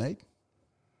Adelaide need?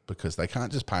 Because they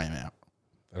can't just pay him out.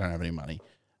 They don't have any money.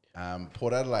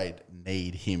 Port Adelaide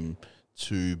need him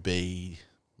to be,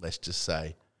 let's just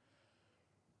say,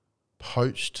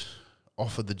 poached,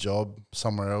 offered the job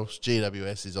somewhere else.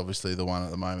 GWS is obviously the one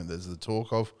at the moment there's the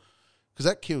talk of. Because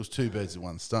that kills two birds with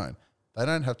one stone. They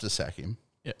don't have to sack him.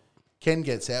 Yep. Ken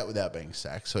gets out without being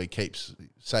sacked, so he keeps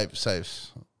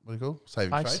saves what do you call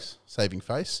it? Saving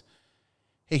face.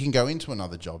 He can go into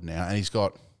another job now, and he's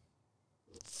got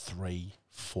 3-4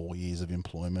 years of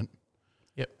employment.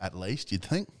 Yep. At least you'd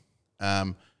think.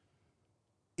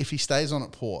 If he stays on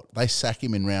at Port, they sack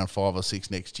him in round 5 or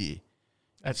 6 next year.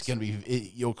 It's going to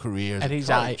be your career as at a his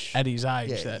coach. age. At his age,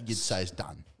 Yeah, that's you'd say it's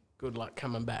done. good luck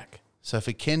coming back. So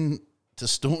for Ken to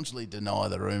staunchly deny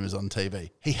the rumours on TV,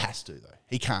 he has to, though.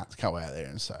 He can't go out there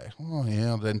and say, oh,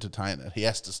 yeah, I'll entertain it. He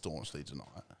has to staunchly deny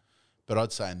it. But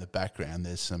I'd say in the background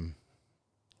there's some,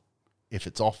 if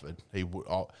it's offered,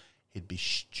 he'd be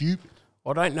stupid.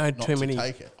 I don't know not too to many.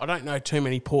 take it. I don't know too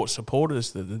many Port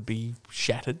supporters that would be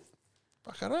shattered.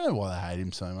 Fuck, I don't know why they hate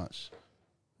him so much.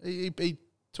 He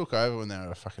took over when they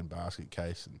were a fucking basket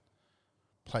case and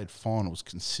played finals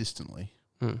consistently.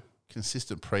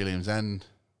 Consistent prelims, and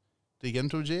did he get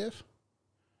into a GF?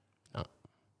 No.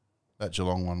 That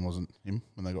Geelong one wasn't him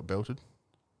when they got belted.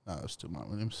 No, it was still Mark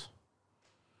Williams.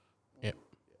 Yep.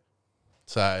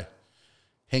 So,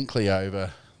 Hinkley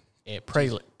over. Yeah,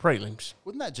 prelims.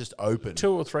 Wouldn't that just open?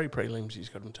 2 or 3 prelims he's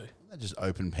got them to. Wouldn't that just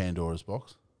open Pandora's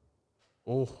box?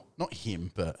 Oh. Not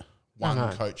him, but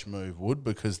one coach move would,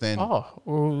 because then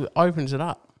Well, it opens it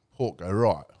up. Port go,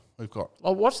 right, we've got...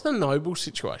 Well, what's the Noble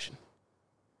situation?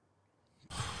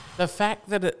 The fact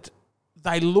that it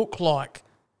looks like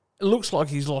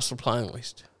he's lost the playing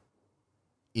list.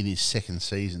 In his second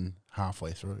season,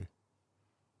 halfway through.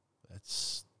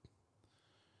 That's...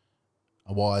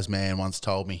 A wise man once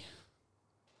told me,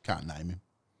 can't name him,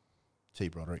 T.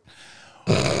 Broderick.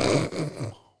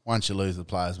 Once you lose the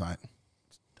players, mate,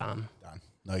 Done.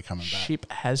 no coming back.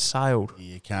 Ship has sailed.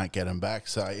 You can't get him back.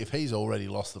 So if he's already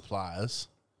lost the players,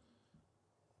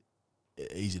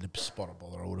 easy to spot a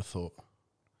bother, I would have thought.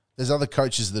 There's other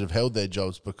coaches that have held their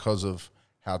jobs because of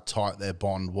how tight their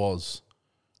bond was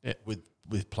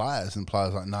with players, and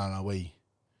players like, no,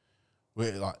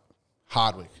 we're like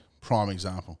Hardwick, prime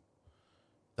example.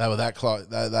 They were that close.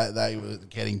 They were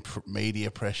getting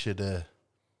media pressure to,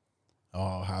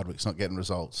 Hardwick's not getting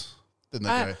results. Didn't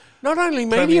they go? Not only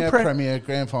media pressure. Premier,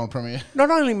 grand final premier.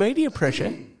 Not only media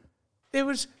pressure. There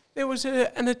was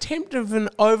an attempt of an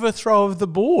overthrow of the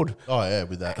board. Oh yeah,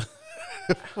 with that.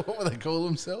 What would they call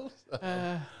themselves?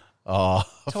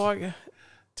 Tiger,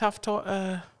 tough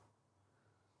Tiger.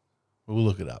 We'll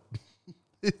look it up.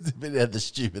 It had the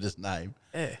stupidest name.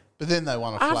 Yeah. But then they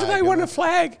won a flag. After they won a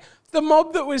flag, the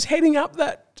mob that was heading up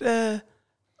that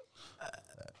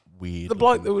weird. the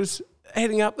bloke that was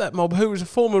heading up that mob, who was a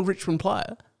former Richmond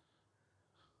player.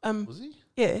 Was he?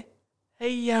 Yeah.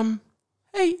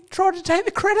 He tried to take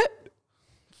the credit.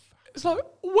 It's like,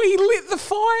 we lit the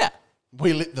fire.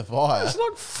 We lit the fire. It's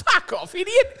like, fuck off,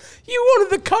 idiot. You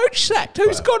wanted the coach sacked.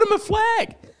 Who's got him a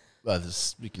flag? Well,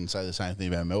 we can say the same thing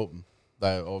about Melbourne.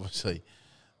 They were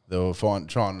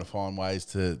trying to find ways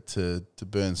to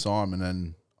burn Simon,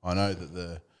 and I know that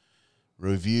the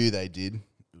review they did,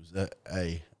 it was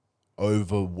a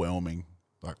overwhelming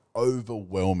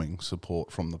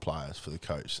support from the players for the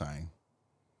coach, saying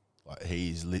like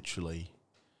he's literally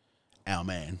our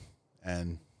man,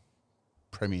 and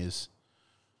premiers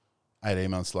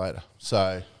 18 months later.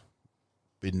 So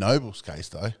in Noble's case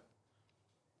though,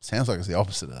 sounds like it's the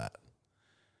opposite of that.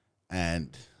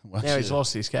 And now he's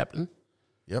lost his captain.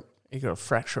 Yep. He got a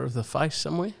fracture of the face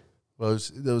somewhere. Well,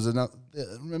 there was another.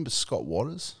 Remember Scott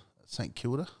Waters at St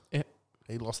Kilda? Yep.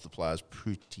 He lost the players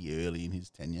pretty early in his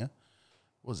tenure.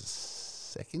 Was it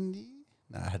second year?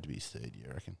 No, it had to be his third year,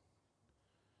 I reckon.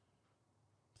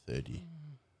 Third year.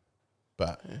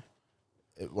 But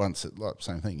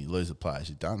same thing. You lose the players,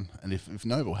 you're done. And if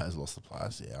Noble has lost the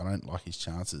players, I don't like his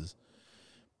chances.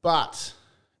 But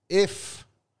if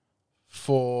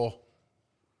for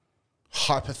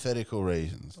hypothetical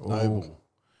reasons,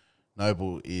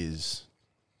 Noble is,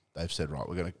 they've said, right,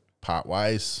 we're going to part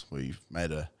ways. We've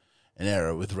made an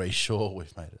error with Reece Shaw.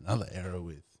 We've made another error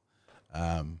with,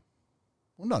 not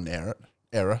an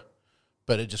error,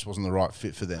 but it just wasn't the right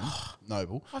fit for them.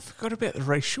 Noble. I forgot about the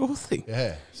Reece Shaw thing.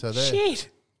 Yeah. So Shit.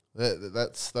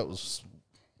 that was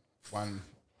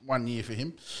one year for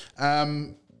him.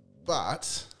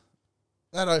 But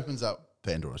that opens up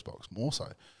Pandora's box more so.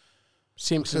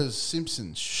 Because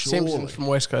Simpson from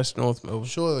West Coast to North Melbourne.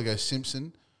 Surely they go,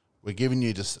 Simpson, we're giving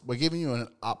you an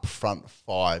upfront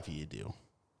 5-year deal.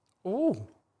 Ooh.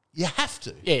 You have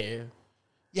to. Yeah.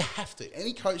 You have to.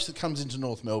 Any coach that comes into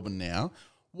North Melbourne now,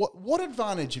 what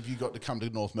advantage have you got to come to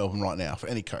North Melbourne right now for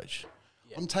any coach?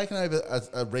 Yeah. I'm taking over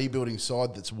a rebuilding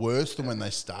side that's worse than when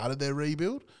they started their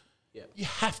rebuild. Yeah. You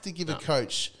have to give a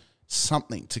coach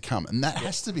something to come, and that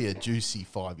has to be a juicy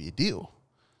 5-year deal.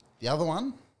 The other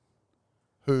one,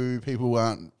 who people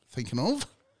aren't thinking of,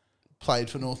 played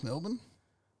for North Melbourne.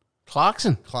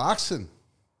 Clarkson.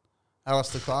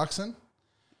 Alistair Clarkson.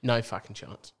 No fucking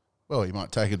chance. Well, you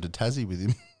might take him to Tassie with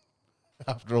him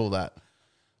after all that.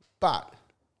 But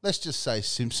let's just say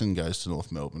Simpson goes to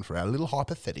North Melbourne for our little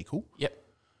hypothetical. Yep.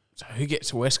 So who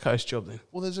gets a West Coast job then?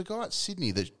 Well, there's a guy at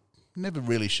Sydney that never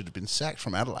really should have been sacked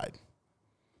from Adelaide.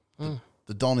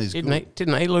 The Don is good.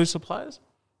 Didn't he lose the players?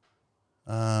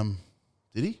 Did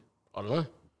he? I don't know.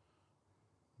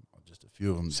 Just a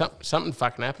few of them. Something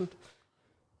fucking happened.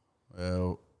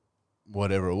 Well,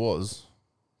 whatever it was,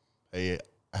 he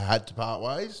had to part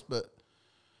ways, but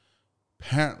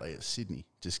apparently it's Sydney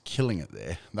just killing it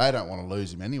there. They don't want to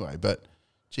lose him anyway, but,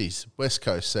 geez, West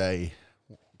Coast say,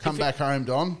 come back home,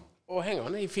 Don. Well, hang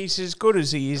on. If he's as good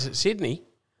as he is at Sydney,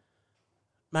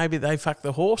 maybe they fuck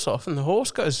the horse off and the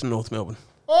horse goes to North Melbourne.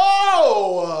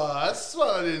 Oh, that's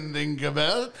what I didn't think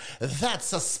about.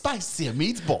 That's a spicier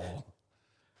meatball.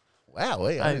 Wow,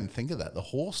 I didn't think of that. The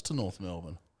horse to North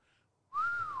Melbourne.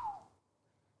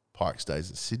 Pike stays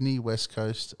at Sydney, West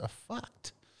Coast are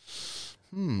fucked.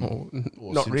 Well,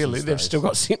 not really. They've still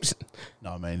got Simpson.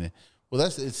 No, I mean, well,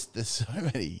 there's so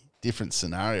many different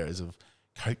scenarios of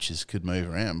coaches could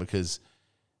move around because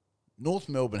North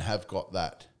Melbourne have got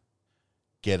that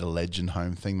get a legend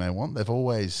home thing they want. They've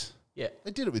always... Yeah.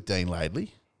 They did it with Dean Laidley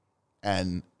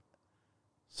Danny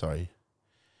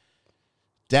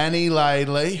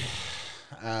Laidley.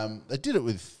 They did it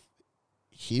with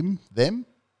him, them,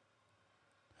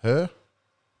 her.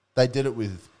 They did it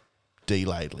with D.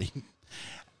 Laidley.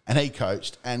 And he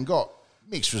coached and got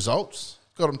mixed results.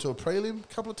 Got him to a prelim a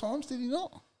couple of times, did he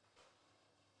not?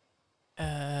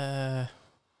 Did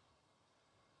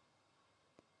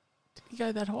he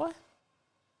go that high?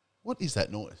 What is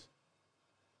that noise?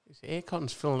 His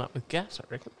aircon's filling up with gas, I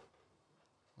reckon.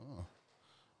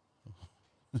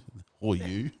 Or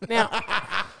you. Now,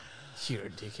 you're a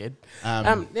dickhead.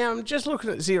 Now, I'm just looking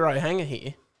at Zero Hanger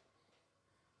here.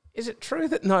 Is it true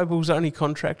that Noble's only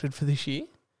contracted for this year?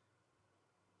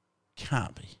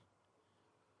 Can't be.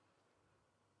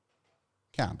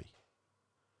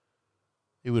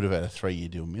 He would have had a 3-year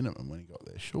deal minimum when he got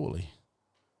there, surely.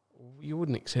 You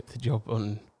wouldn't accept the job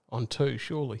on 2,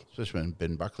 surely. Especially when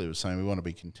Ben Buckley was saying we want to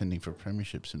be contending for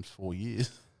premierships in 4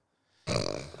 years.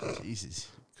 Jesus.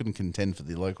 Couldn't contend for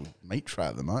the local meat tray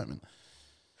at the moment.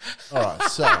 All right,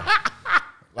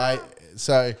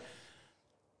 so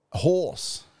a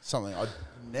horse, something I'd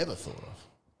never thought of.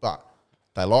 But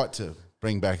they like to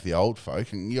bring back the old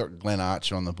folk, and you got Glenn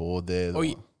Archer on the board there.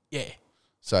 Yeah.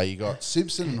 So you got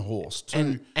Simpson and Horse.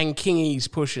 And Kingy's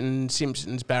pushing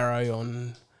Simpson's Barrow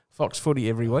on Fox Footy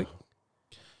every week.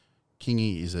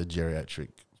 Kingy is a geriatric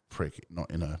prick, not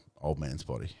in an old man's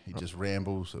body. He just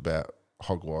rambles about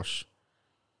hogwash.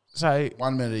 So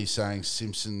 1 minute he's saying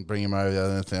Simpson, bring him over. The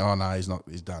other thing, oh no, he's not.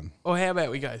 He's done. Or how about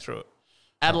we go through it?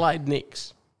 Adelaide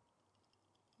Knicks.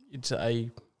 You'd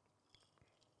say.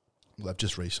 Well, they've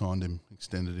just re-signed him,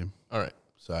 extended him. All right.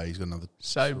 So he's got another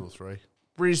 2 or 3.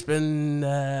 Brisbane.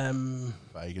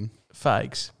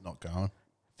 Fags. Not going.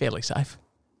 Fairly safe.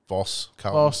 Voss.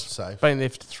 Safe. Been there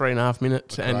for 3.5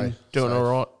 minutes McRae, and doing safe.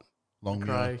 all right.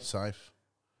 Longmuir, safe.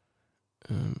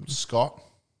 Scott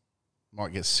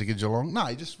might get sick of Geelong. No,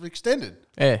 he just extended.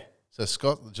 Yeah. So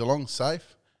Scott, Geelong,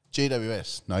 safe.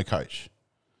 GWS, no coach.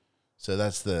 So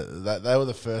they were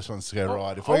the first ones to go,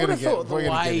 right, if we're going to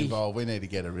get involved, we need to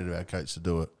get rid of our coach to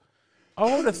do it.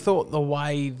 I would have thought the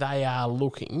way they are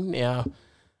looking now,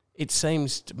 it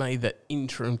seems to me that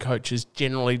interim coaches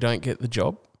generally don't get the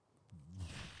job.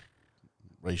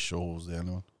 Reece Shaw was the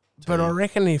only one. But I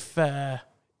reckon if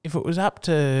it was up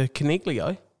to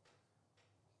Caniglio,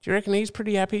 do you reckon he's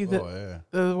pretty happy that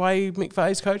the way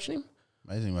McVeigh's coaching him?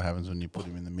 Amazing what happens when you put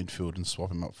him in the midfield and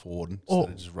swap him up forward instead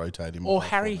of just rotate him. Or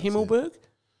Harry Himmelberg.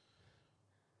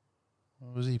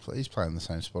 What was he? He's playing the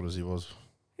same spot as he was.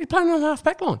 He's playing on the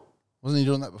half-back line. Wasn't he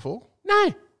doing that before?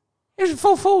 No. He was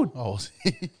full forward. Oh, was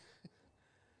he?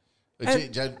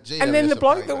 And then the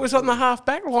bloke that was on the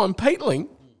half-back line, Peatling,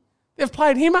 they've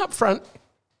played him up front.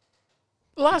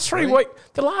 The last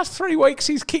 3 weeks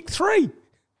he's kicked 3.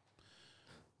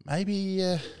 Maybe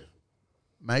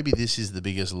this is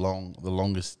the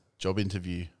longest job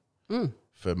interview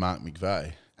for Mark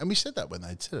McVeigh. And we said that when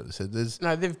they'd said it. They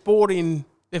said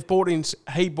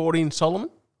he bought in Solomon.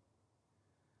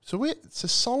 So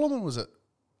Solomon was at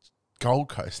Gold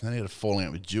Coast and then he had a falling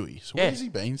out with Dewey. So where's he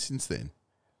been since then?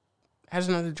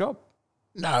 Hasn't had a job.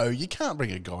 No, you can't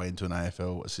bring a guy into an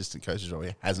AFL assistant coach's job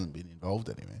who hasn't been involved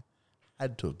anywhere.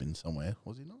 Had to have been somewhere,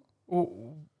 was he not?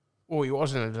 Well, he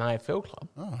wasn't at an AFL club.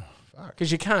 Oh, fuck.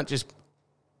 Because you can't just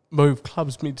move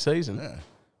clubs mid-season. Yeah.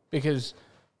 Because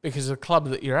the club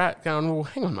that you're at going, well,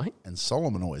 hang on, mate. And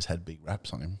Solomon always had big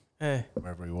raps on him. Yeah.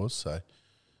 Wherever he was. So,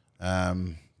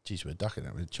 geez, we're ducking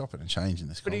it. We're chopping and changing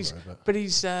this convo. But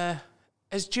he's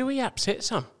has Dewey upset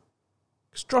some?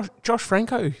 Because Josh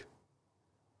Franco.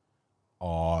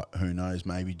 Oh, who knows?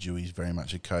 Maybe Dewey's very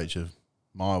much a coach of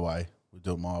my way. We'll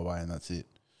do it my way and that's it.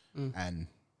 And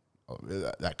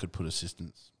that could put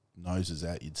assistants' noses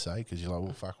out, you'd say, because you're like,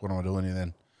 well, fuck, what am I doing here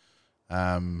then?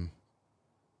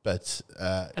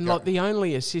 Like the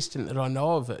only assistant that I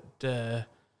know of at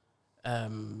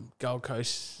Gold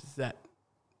Coast is that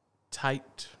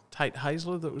Tate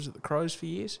Hazler that was at the Crows for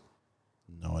years.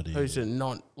 No idea. Who's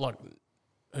not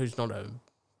a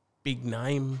big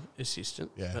name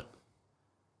assistant. Yeah. But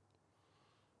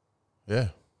yeah.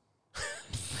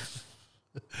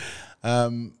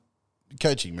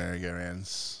 Coaching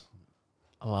merry-go-rounds.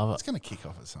 I love it. It's going to kick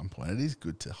off at some point. It is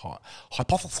good to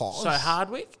hypothesize. So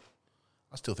Hardwick?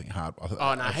 I still think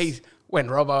when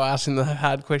Robbo asked him the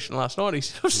hard question last night, he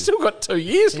said, I've still got 2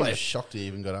 years left. I was shocked he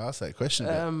even got asked that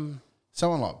question.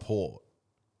 Someone like Port,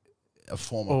 a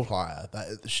former player,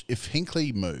 if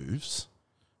Hinkley moves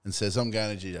and says, I'm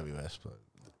going to GWS,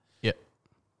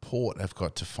 Port have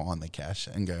got to find the cash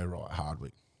and go, right,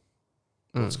 Hardwick.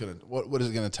 What is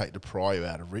it going to take to pry you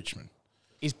out of Richmond?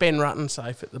 Is Ben Rutten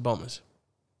safe at the Bombers?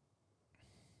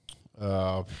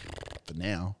 For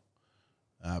now,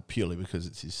 purely because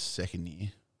it's his second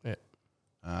year. Yeah.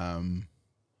 I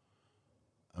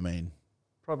mean,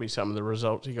 probably some of the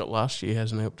results he got last year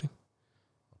hasn't helped him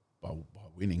by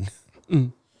winning.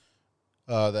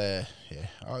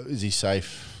 Is he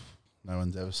safe? No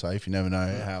one's ever safe. You never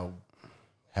know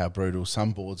how brutal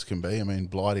some boards can be. I mean,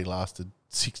 Blighty lasted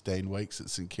 16 weeks at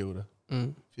St Kilda.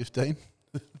 15?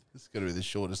 It's got to be the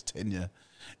shortest tenure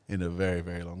in a very,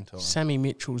 very long time. Sammy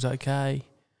Mitchell's okay.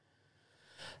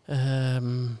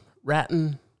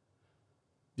 Ratton.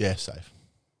 Yeah, safe.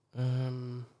 Freo.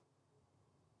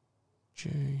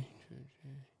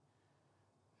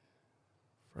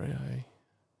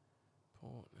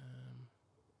 Port. I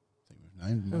think we've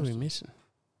named who are we missing?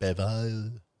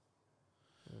 Bevo.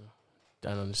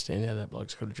 Don't understand how that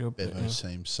bloke's got a job. Bevo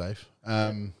seems safe.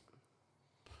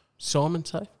 Simon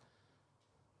safe?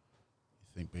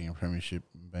 You think being a premiership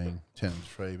and being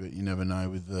 10-3, but you never know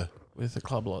with a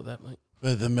club like that, mate.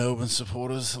 With the Melbourne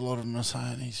supporters, a lot of them are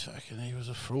saying he was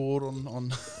a fraud on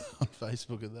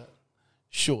Facebook of that.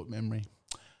 Short memory.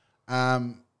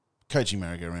 Coaching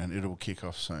merry-go-round, it'll kick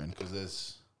off soon because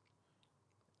there's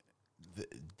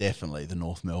definitely the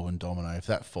North Melbourne domino. If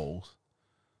that falls,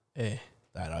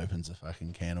 that opens a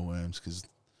fucking can of worms because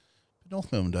North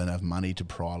Melbourne don't have money to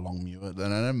pry Longmuir. They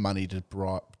don't have money to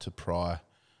pry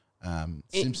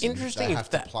Simpson. Interesting. They have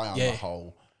to play on the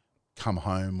whole. Come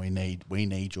home. We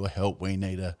need your help. We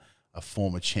need a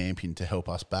former champion to help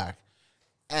us back.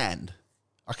 And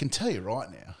I can tell you right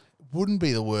now, it wouldn't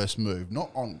be the worst move. Not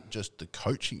on just the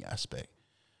coaching aspect.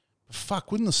 But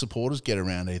fuck, wouldn't the supporters get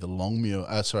around either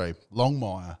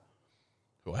Longmire,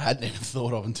 who I hadn't even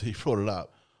thought of until you brought it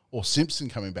up, or Simpson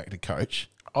coming back to coach?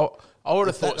 I would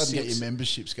have thought doesn't get your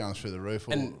memberships going through the roof.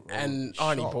 And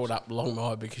I only brought up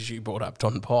Longmire because you brought up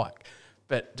Don Pike.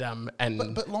 But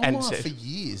Longmire for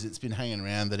years it's been hanging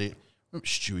around that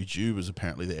Stewie Jew was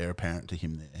apparently the heir apparent to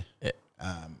him there.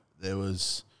 Yeah. There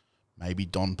was maybe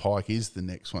Don Pike is the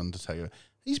next one to take over.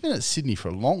 He's been at Sydney for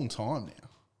a long time now.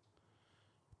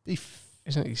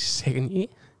 Isn't it his second year?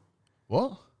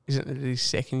 What? Isn't it his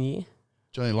second year?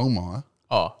 Johnny Longmire.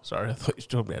 Oh, sorry, I thought you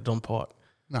were talking about Don Pike.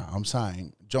 No, I'm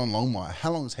saying John Longmire.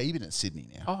 How long has he been at Sydney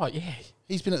now? Oh, yeah.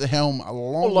 He's been at the helm a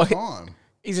long time.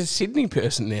 He's a Sydney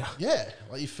person now. Yeah,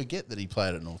 like you forget that he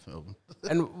played at North Melbourne.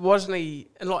 And wasn't he...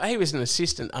 And like he was an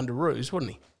assistant under Roos,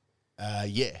 wasn't he?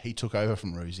 Yeah, he took over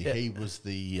from Roosie. Yeah. He was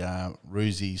the...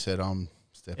 Roosie said, I'm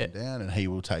stepping down and he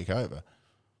will take over.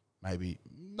 Maybe...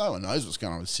 No one knows what's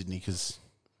going on with Sydney because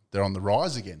they're on the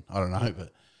rise again. I don't know,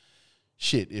 but...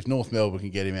 Shit, if North Melbourne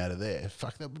can get him out of there,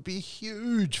 fuck, that would be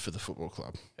huge for the football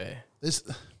club. Yeah. This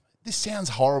sounds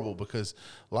horrible because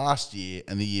last year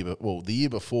and the year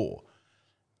before,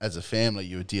 as a family,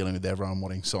 you were dealing with everyone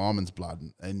wanting Simon's blood,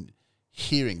 and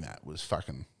hearing that was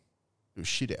fucking, it was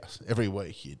shit house. Every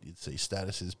week you'd see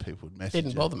statuses, people would message.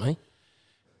 Didn't bother me.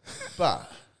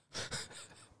 But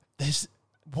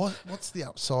what's the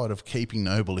upside of keeping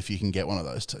Noble if you can get one of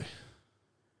those two?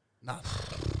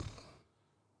 Nothing.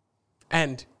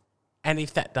 And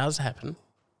if that does happen,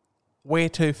 where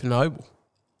to for Noble?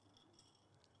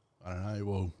 I don't know.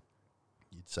 Well,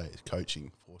 you'd say his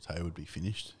coaching forte would be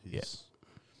finished.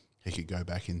 He could go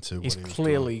back into He's what he was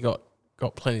clearly got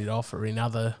plenty to offer in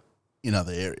other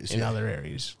areas. other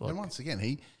areas. Like, And once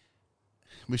again,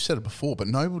 we've said it before, but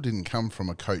Noble didn't come from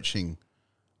a coaching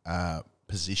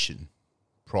position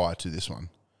prior to this one.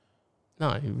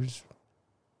 no, he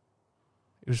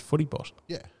was footy boss.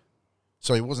 Yeah.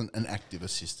 So he wasn't an active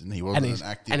assistant. He wasn't an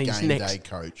active game day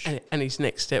coach. And his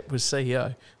next step was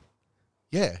CEO.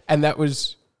 Yeah. And that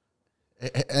was...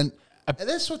 And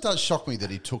that's what does shock me, that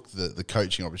he took the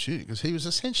coaching opportunity, because he was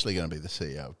essentially going to be the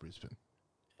CEO of Brisbane.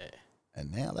 Yeah.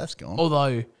 And now that's gone.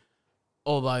 Although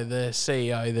the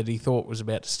CEO that he thought was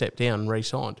about to step down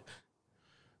re-signed.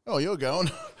 Oh, you're going.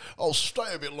 I'll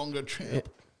stay a bit longer, champ.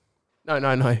 Yeah.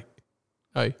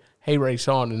 No. He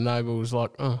re-signed and Noble was like,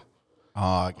 oh. Oh,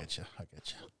 I get you.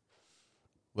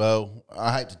 Well,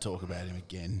 I hate to talk about him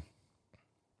again,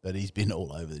 but he's been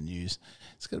all over the news.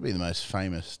 It's going to be the most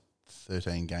famous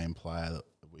 13-game player that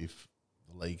the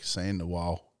league's seen in a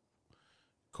while,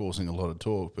 causing a lot of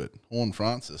talk. But Horn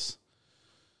Francis,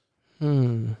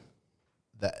 that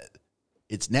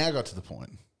it's now got to the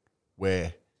point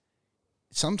where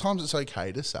sometimes it's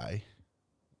okay to say,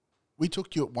 we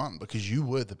took you at one because you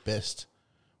were the best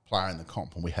player in the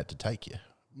comp and we had to take you.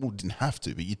 Well, didn't have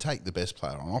to, but you take the best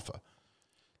player on offer.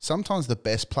 Sometimes the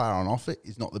best player on offer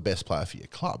is not the best player for your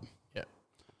club. Yeah.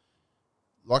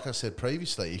 Like I said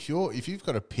previously, if you've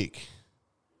got to pick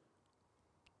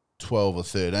 12 or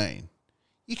 13,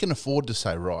 you can afford to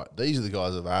say, right, these are the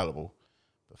guys available,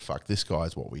 but fuck, this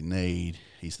guy's what we need.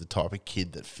 He's the type of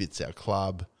kid that fits our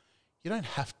club. You don't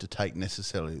have to take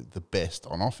necessarily the best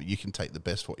on offer. You can take the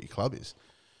best what your club is.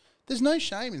 There's no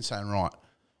shame in saying, right,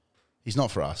 he's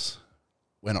not for us.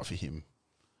 We're not for him.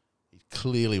 He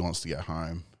clearly wants to go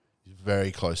home. He's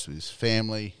very close to his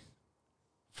family.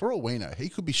 For all we know, he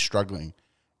could be struggling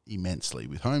immensely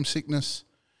with homesickness.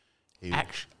 He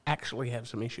Actually have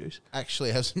some issues.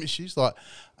 actually has some issues. Like,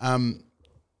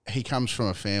 he comes from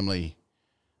a family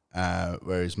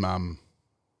where his mum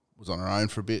was on her own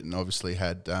for a bit, and obviously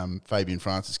had Fabian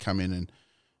Francis come in and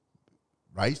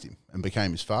raised him and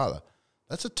became his father.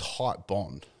 That's a tight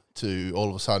bond. To all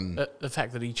of a sudden, The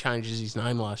fact that he changes his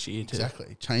name last year to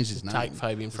exactly changed his name, take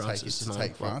Fabian Francis' to name.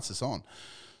 take Francis on.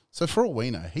 So for all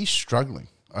we know, he's struggling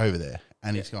over there,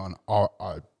 and he's gone.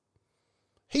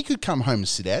 He could come home and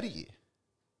sit out a year,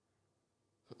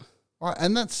 right?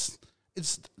 And it's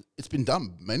been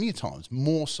done many times,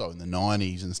 more so in the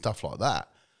 90s and stuff like that.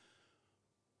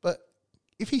 But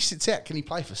if he sits out, can he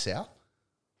play for South,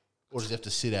 or does he have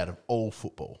to sit out of all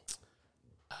football?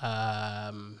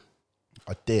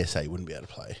 I dare say he wouldn't be able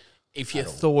to play. If you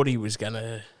thought he was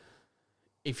gonna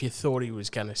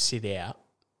sit out,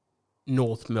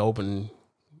 North Melbourne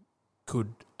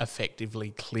could effectively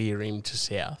clear him to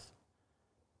South.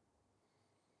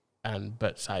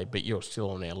 But you're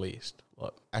still on our list.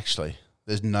 Like, Actually,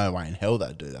 there's no way in hell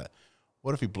they'd do that.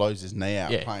 What if he blows his knee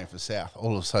out playing for South?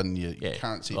 All of a sudden, your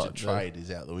currency to trade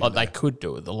is out the window. like they could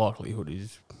do it. The likelihood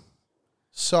is.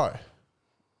 So,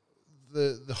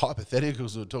 the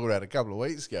hypotheticals we were talking about a couple of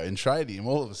weeks ago in trading him,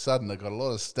 all of a sudden they've got a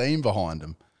lot of steam behind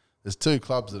them. There's two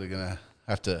clubs that are going to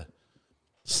have to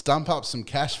stump up some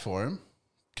cash for him,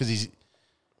 because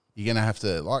you're going to have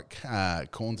to, like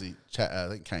Cornsey, I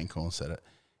think Kane Corn said it,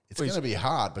 it's going to be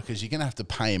hard because you're going to have to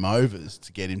pay him overs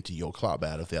to get him to your club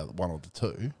out of the other one or the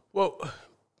two. Well,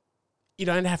 you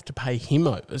don't have to pay him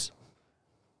overs.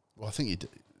 Well, I think you do.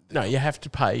 No, you have to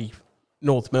pay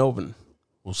North Melbourne.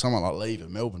 Well, someone like Lever,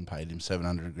 Melbourne paid him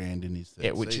 $700,000 in his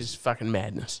third which season. is fucking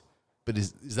madness. But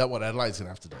is that what Adelaide's going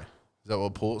to have to do? Is that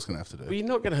what Port's going to have to do? Well, you're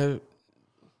not going to...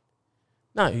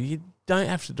 No, you don't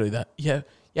have to do that.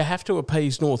 you have to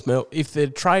appease North Melbourne. If the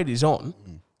trade is on,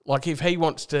 like if he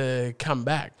wants to come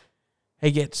back,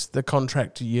 he gets the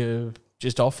contract you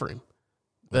just offer him.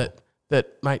 That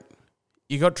mate,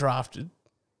 you got drafted.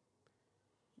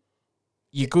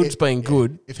 Your good's been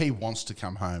good. If he wants to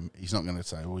come home, he's not going to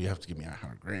say, well, you have to give me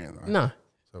 $100,000. Though. No.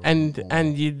 So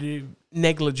and you're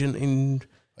negligent in...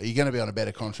 You're going to be on a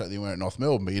better contract than you were at North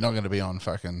Melbourne, but you're not going to be on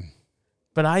fucking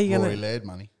But are you Rory going to... Laird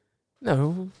money.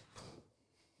 No.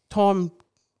 Time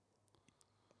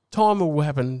will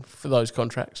happen for those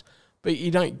contracts, but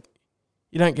you don't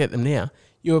get them now.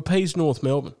 You appease North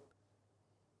Melbourne.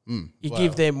 You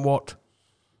give them what?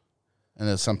 And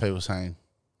there's some people saying,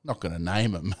 not going to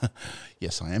name him.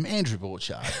 Yes, I am. Andrew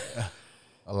Borchard.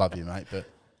 I love you, mate, but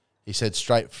he said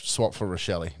straight swap for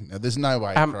Rochelle. Now, there's no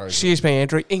way. Excuse me,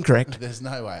 Andrew. Incorrect. There's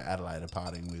no way Adelaide are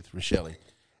parting with Rochelle.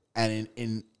 And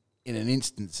in an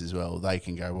instance as well, they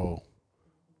can go, well,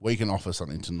 we can offer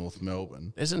something to North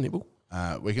Melbourne. There's a nibble.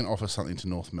 We can offer something to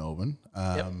North Melbourne,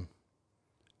 and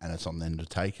it's on them to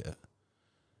take it.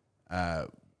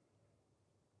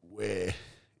 Where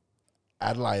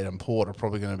Adelaide and Port are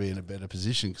probably going to be in a better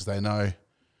position because they know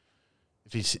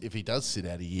if he does sit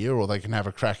out a year, or they can have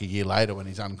a crack a year later when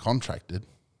he's uncontracted,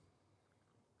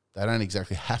 they don't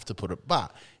exactly have to put it.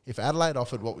 But if Adelaide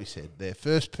offered what we said, their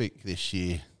first pick this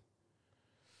year,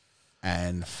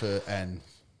 and first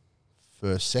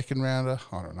second rounder,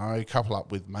 I don't know, couple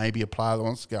up with maybe a player that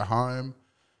wants to go home,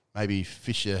 maybe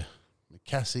Fisher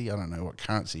McCassie, I don't know what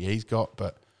currency he's got,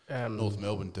 but North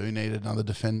Melbourne do need another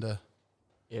defender.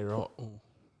 Yeah, right.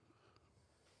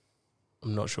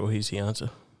 I'm not sure he's the answer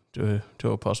to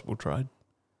a possible trade.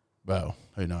 Well,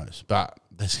 who knows? But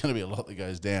there's going to be a lot that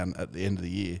goes down at the end of the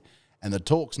year, and the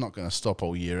talk's not going to stop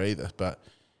all year either. But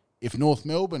if North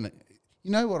Melbourne,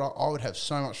 you know what, I would have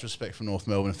so much respect for North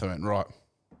Melbourne if they went, right,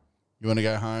 you want to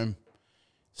go home?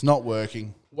 It's not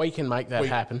working. We can make that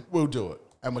happen. We'll do it,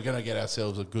 and we're going to get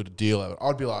ourselves a good deal out of it.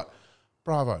 I'd be like,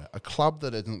 bravo, a club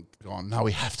that hasn't gone, no,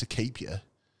 we have to keep you.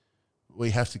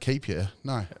 We have to keep you.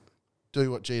 No.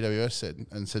 Do what GWS said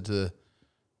and said to the,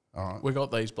 all right, We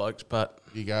got these blokes, but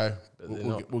you go.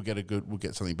 We'll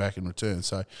get something back in return.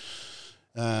 So,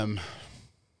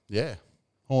 yeah,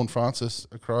 Horn Francis,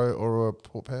 a Crow, or a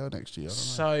Port Power next year. I don't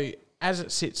know. So as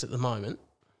it sits at the moment,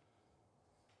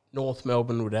 North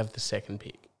Melbourne would have the second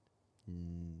pick.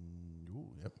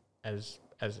 Yep. As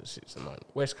it sits at the moment,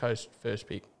 West Coast first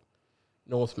pick,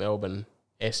 North Melbourne,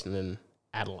 Essendon,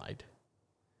 Adelaide.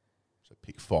 So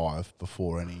pick 5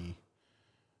 before any.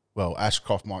 Well,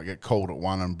 Ashcroft might get called at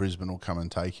 1 and Brisbane will come and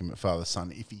take him at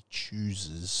father-son if he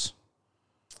chooses.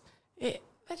 Yeah,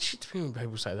 that shit's me when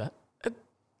people say that.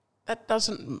 That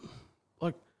doesn't,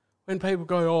 like, when people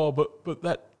go, oh, but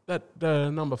that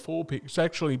number 4 pick is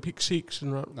actually pick 6.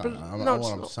 And No,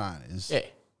 what I'm saying is,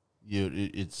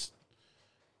 it's...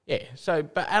 Yeah, so,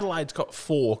 but Adelaide's got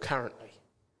 4 currently.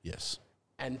 Yes.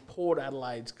 And Port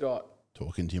Adelaide's got...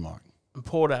 Talking to you, Mike. And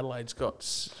Port Adelaide's got...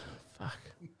 Fuck.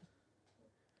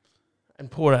 And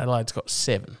Port Adelaide's got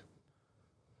 7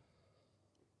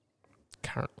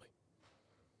 currently.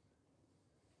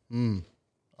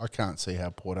 I can't see how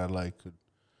Port Adelaide could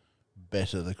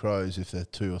better the Crows if they're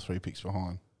 2 or 3 picks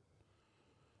behind.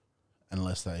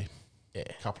 Unless they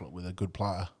couple it with a good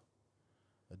player.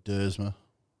 A Dersma,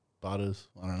 Butters,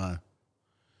 I don't know.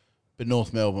 But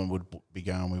North Melbourne would be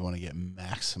going, we want to get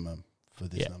maximum for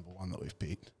this number 1 that we've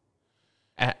picked.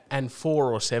 And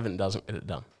 4 or 7 doesn't get it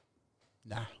done.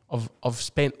 Nah. I've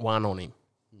spent 1 on him.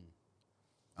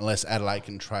 Unless Adelaide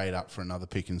can trade up for another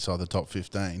pick inside the top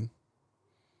 15,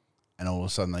 and all of a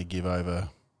sudden they give over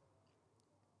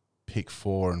pick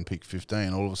 4 and pick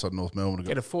 15, all of a sudden North Melbourne will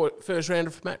get a first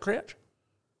rounder for Matt Crouch?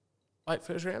 Late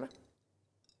first rounder?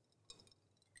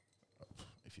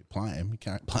 If you play him, you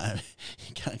can't play him.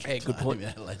 You can't get good point. him in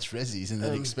Adelaide's Rezzies and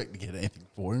then expect to get anything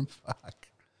for him. Fuck.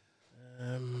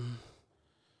 Who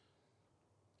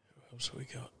else have we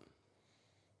got?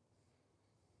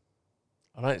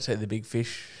 I don't see the big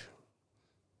fish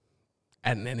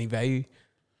adding any value.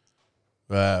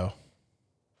 Well,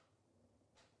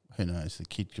 who knows? The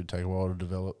kid could take a while to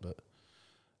develop, but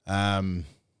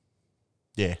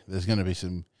yeah, there's going to be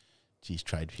some. Geez,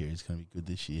 trade period's going to be good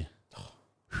this year.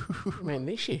 Man,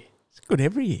 this year it's good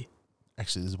every year.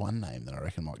 Actually, there's one name that I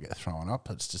reckon might get thrown up.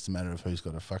 It's just a matter of who's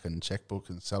got a fucking checkbook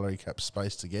and salary cap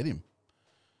space to get him.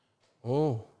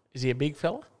 Oh, is he a big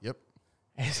fella? Yep.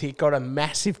 Has he got a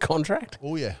massive contract?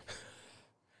 Oh yeah.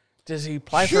 Does he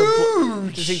play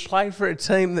for a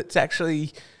team that's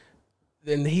actually?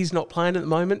 Then he's not playing at the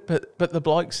moment, but the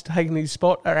blokes taking his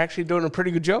spot are actually doing a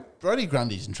pretty good job. Brodie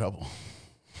Grundy's in trouble.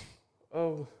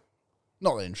 Oh,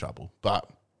 not in trouble, but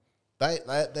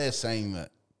they're saying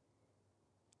that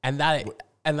and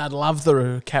they'd love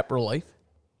the cap relief.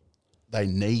 They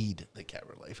need the cap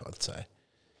relief, I'd say,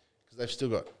 because they've still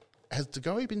got. Has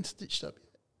De been stitched up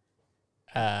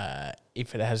yet?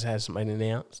 If it hasn't been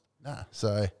announced. Nah.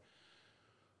 So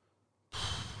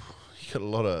you got a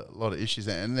lot of issues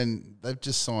there, and then they've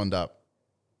just signed up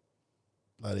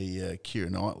bloody Keira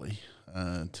Knightley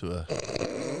to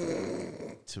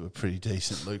a pretty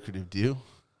decent, lucrative deal.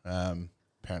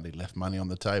 Apparently left money on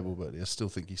the table, but I still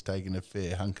think he's taken a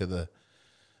fair hunk of the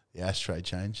ashtray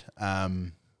change.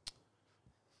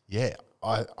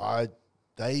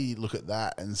 They look at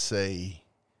that and see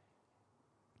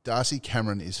Darcy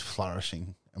Cameron is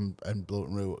flourishing and blew it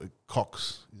real.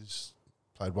 Cox has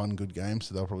played one good game,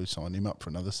 so they'll probably sign him up for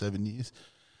another 7 years.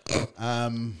 But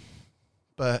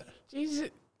Jeez,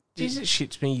 it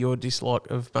shits me your dislike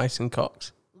of Mason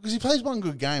Cox. because he plays one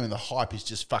good game and the hype is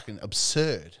just fucking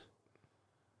absurd.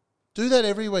 Do that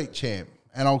every week, champ,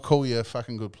 and I'll call you a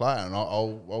fucking good player, and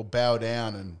I'll bow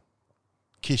down and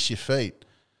kiss your feet.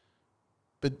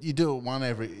 But you do it one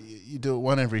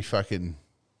every fucking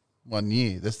 1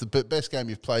 year. That's the best game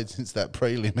you've played since that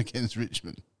prelim against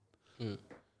Richmond.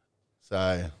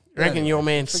 So, You reckon your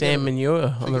man Sam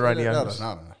Manure on the radio?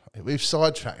 No. We've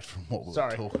sidetracked from what we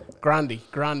were talking about. Grundy.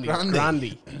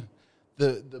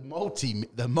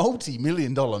 The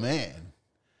multi-million-dollar man.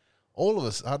 All of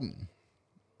a sudden,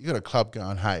 you got a club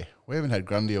going, hey, we haven't had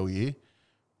Grundy all year.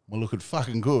 We're looking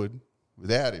fucking good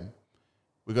without him.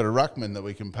 We've got a ruckman that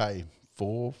we can pay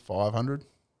 400, 500,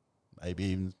 maybe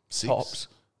even 6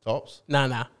 tops.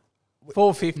 No.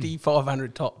 450,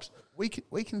 500 tops. We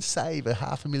can save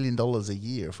 $500,000 a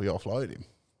year if we offload him.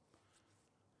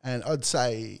 And I'd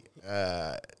say,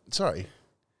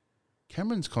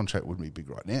 Cameron's contract wouldn't be big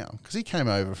right now because he came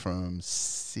over from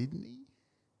Sydney,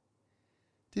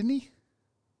 didn't he?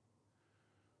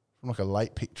 From like a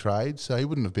late pick trade, so he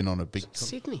wouldn't have been on a big...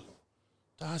 Sydney?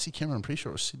 Darcy Cameron, I'm pretty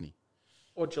sure it was Sydney.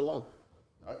 Or Geelong?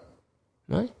 No.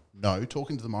 No? No,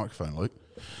 talking to the microphone, Luke.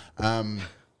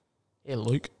 Yeah,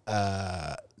 Luke.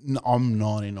 No, I'm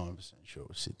 99% sure it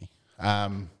was Sydney.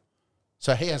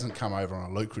 So he hasn't come over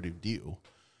on a lucrative deal.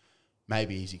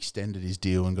 Maybe he's extended his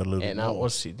deal and got a little bit more. Yeah, no, it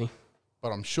was Sydney. But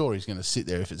I'm sure he's going to sit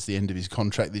there if it's the end of his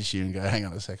contract this year and go, hang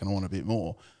on a second, I want a bit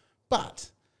more. But,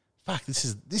 fuck, this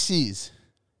is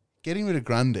getting rid of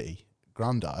Grundy.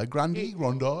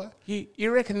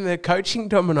 You reckon the coaching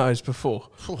dominoes before?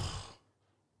 Hold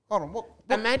on, what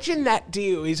Imagine that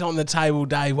deal is on the table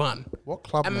day one. What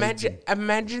club needs him?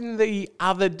 Imagine the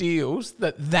other deals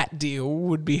that deal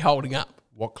would be holding up.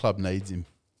 What club needs him?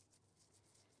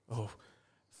 Oh,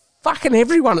 fucking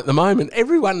everyone at the moment.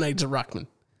 Everyone needs a ruckman.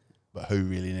 But who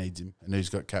really needs him? And who's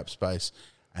got cap space?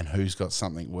 And who's got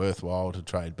something worthwhile to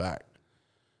trade back?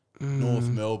 North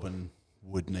Melbourne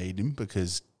would need him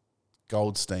because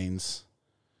Goldstein's,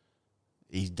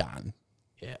 he's done.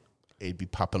 Yeah. He'd be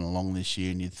pupping along this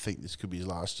year and you'd think this could be his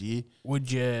last year.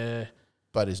 Would you?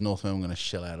 But is North Melbourne going to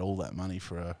shell out all that money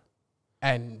for a...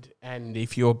 And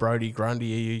if you're Brodie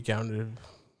Grundy, are you going to...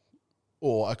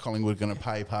 Or are Collingwood going to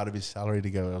pay part of his salary to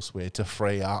go elsewhere to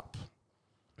free up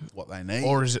what they need?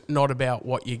 Or is it not about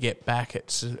what you get back?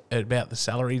 It's about the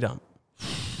salary dump.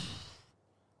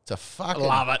 It's a fucking... I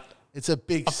love it. It's a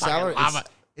big salary... love it.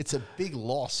 It's a big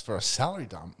loss for a salary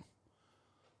dump.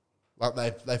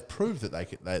 Like they've proved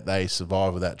that they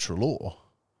survive without Treloar,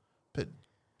 but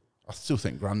I still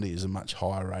think Grundy is a much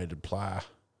higher rated player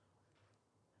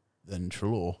than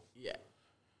Treloar. Yeah.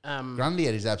 Grundy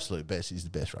at his absolute best, he's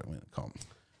the best ruckman in the comp.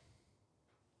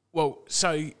 Well,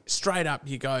 so straight up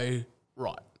you go,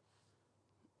 right.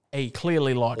 He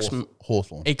clearly likes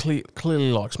Hawthorn. He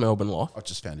clearly likes Melbourne life. I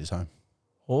just found his home.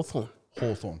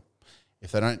 Hawthorn.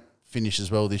 If they don't finish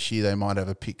as well this year, they might have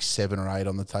a pick 7 or 8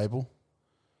 on the table.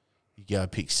 You go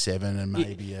pick 7 and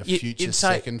maybe a future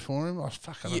second for him. I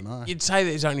don't know. You'd say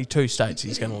there's only 2 states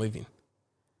he's going to live in.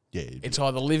 Yeah, it's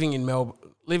either living in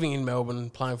Melbourne,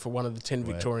 playing for one of the 10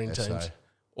 Victorian teams,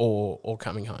 or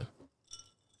coming home.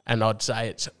 And I'd say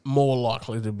it's more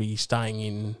likely to be staying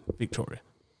in Victoria.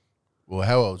 Well,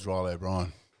 how old's Riley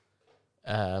O'Brien?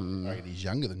 I reckon he's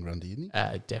younger than Grundy, isn't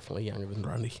he? Definitely younger than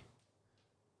Grundy.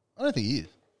 I don't think he is.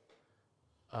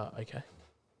 Okay.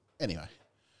 Anyway,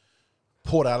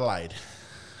 Port Adelaide.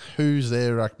 Who's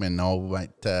their ruckman? Old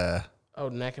mate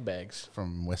Old Knackerbags.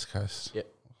 from West Coast. Yep.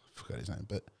 I forgot his name.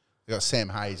 But they got Sam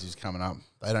Hayes who's coming up.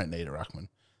 They don't need a ruckman.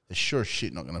 They're sure as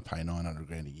shit not going to pay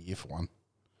 $900,000 a year for one.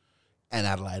 And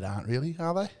Adelaide aren't really,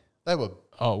 are they? They were.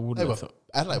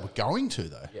 Adelaide were going to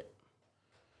though. Yeah.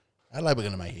 Adelaide were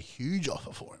going to make a huge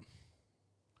offer for him.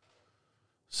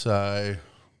 So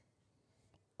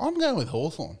I'm going with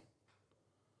Hawthorn.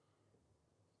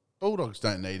 Bulldogs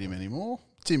don't need him anymore.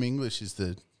 Tim English is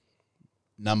the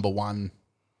number 1,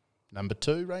 number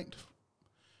 2 ranked.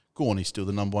 Gorney's still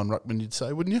the number 1 ruckman, you'd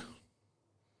say, wouldn't you?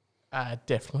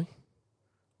 Definitely.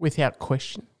 Without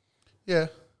question. Yeah.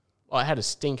 I had a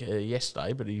stinker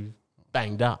yesterday, but he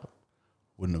banged up.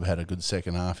 Wouldn't have had a good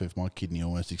second half if my kidney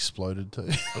almost exploded too.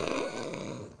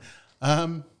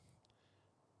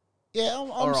 Yeah,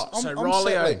 All right, so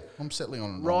I'm settling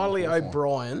on Riley Hawthorn.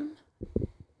 O'Brien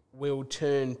will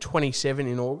turn 27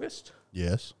 in August.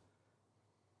 Yes.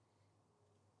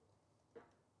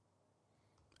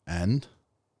 And?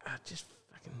 Just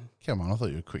fucking... Come on, I thought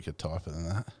you were quicker typer than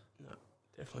that. No,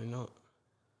 definitely not.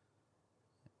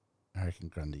 I reckon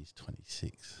Grundy's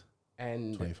 26.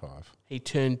 And 25. he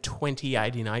turned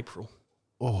 28 in April.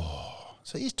 Oh,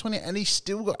 so he's 20 and he's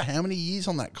still got how many years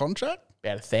on that contract?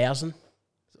 About 1,000. Is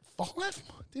it 5?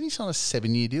 Didn't he sign a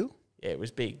 7-year deal? Yeah, it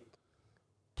was big.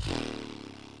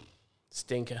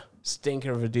 Stinker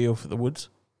of a deal for the Woods.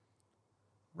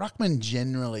 Ruckmen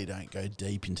generally don't go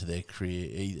deep into their career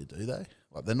either, do they?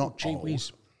 Like they're not Gee old.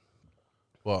 whiz.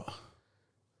 What?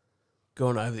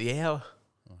 Gone over the hour.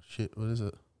 Oh shit! What is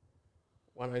it?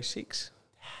 106.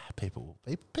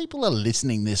 People are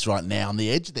listening this right now on the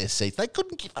edge of their seats. They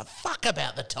couldn't give a fuck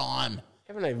about the time.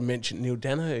 Haven't even mentioned Neil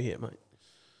Danaher yet, mate.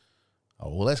 Oh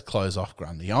well, let's close off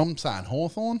Grundy. I'm saying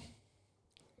Hawthorn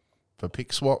for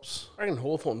pick swaps. I reckon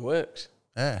Hawthorn works.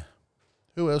 Yeah.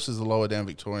 Who else is the lower down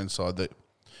Victorian side that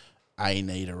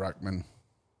need a ruckman?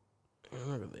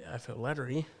 Look at the AFL ladder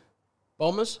here.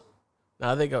 Bombers?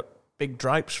 No, they got big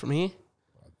drapes from here.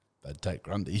 They'd take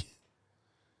Grundy.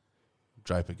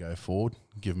 Draper go forward,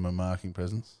 give him a marking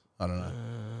presence. I don't know.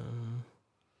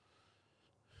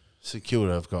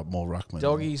 Secura have got more ruckman.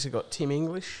 Doggies have got Tim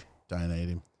English. Don't need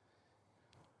him.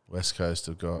 West Coast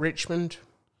have got Richmond.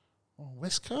 Oh,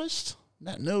 West Coast.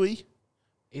 Nat Nui.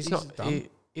 He's done.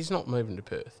 not moving to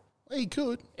Perth. He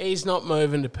could. He's not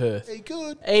moving to Perth. He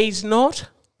could. He's not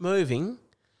moving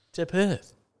to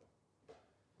Perth.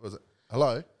 Was it?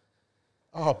 Hello.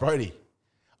 Oh, Brody.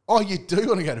 Oh, you do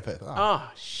want to go to Perth? Oh,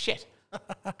 Oh, shit.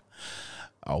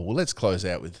 well, let's close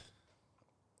out with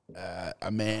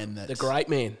a man The great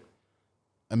man.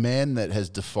 that has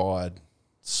defied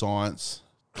science,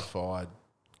 defied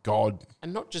God,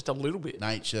 And not just a little bit.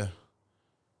 nature.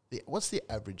 What's the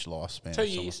average lifespan? 2 of someone?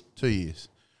 years. 2 years.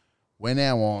 We're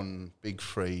now on Big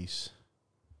Freeze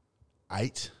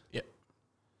 8, Yep.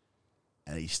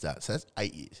 and he starts. That's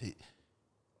 8 years.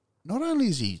 Not only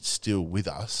is he still with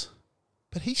us,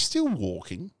 but he's still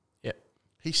walking. Yep.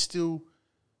 He's still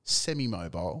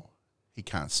semi-mobile. He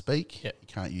can't speak. Yep. He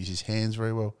can't use his hands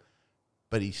very well,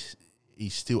 but he's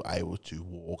still able to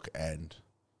walk and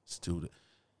still.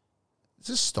 It's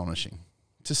astonishing.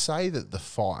 To say that the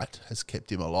fight has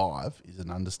kept him alive is an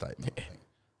understatement.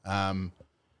 I think.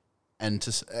 And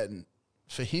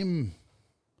for him,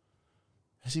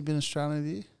 has he been Australian of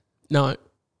the Year? No,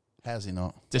 How's he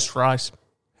not? disgrace.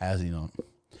 How's he not?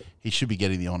 He should be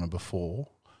getting the honour before.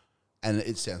 And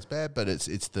it sounds bad, but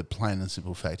it's the plain and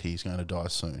simple fact he's going to die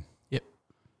soon. Yep.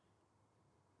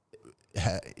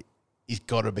 He's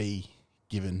got to be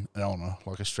given an honour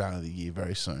like Australian of the Year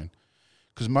very soon.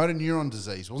 Because motor neuron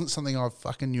disease wasn't something I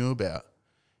fucking knew about.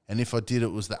 And if I did,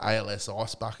 it was the ALS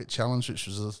Ice Bucket Challenge, which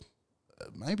was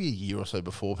maybe a year or so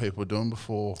before people were doing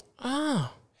before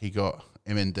Ah. he got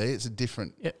MND. It's a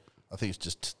different, Yep. I think it's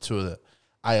just two of the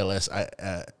ALS,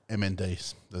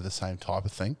 MNDs. They're the same type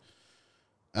of thing.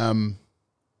 And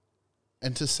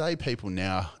to say people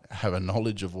now have a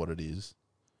knowledge of what it is,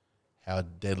 how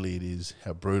deadly it is,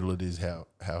 how brutal it is, how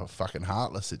fucking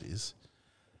heartless it is.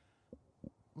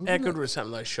 How good were some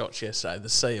of those shots yesterday? The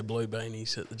sea of blue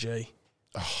beanies at the G.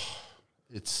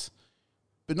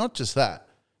 But not just that.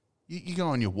 You go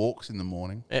on your walks in the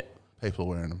morning, Yep. people are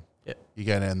wearing them. Yep. You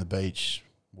go down the beach,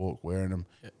 walk wearing them.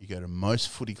 Yep. You go to most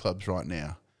footy clubs right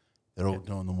now, they're all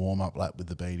doing the warm-up lap with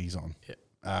the beanies on. Yep.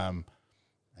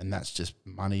 And that's just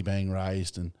money being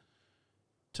raised. And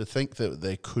to think that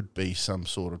there could be some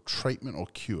sort of treatment or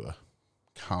cure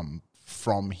come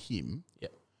from him,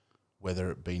 Yep. whether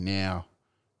it be now,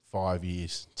 5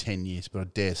 years, 10 years, but I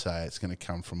dare say it's going to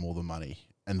come from all the money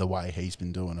and the way he's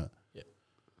been doing it. Yep.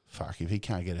 Fuck, if he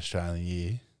can't get Australian of the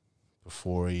Year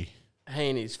before he... He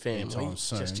and his family, Anytime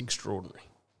soon. just extraordinary.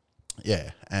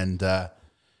 Yeah, and I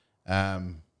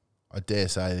dare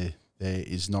say there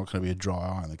is not going to be a dry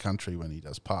eye in the country when he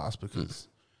does pass because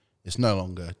it's no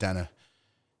longer Dana.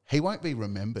 He won't be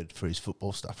remembered for his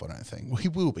football stuff, I don't think. Well, he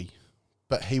will be,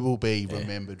 but he will be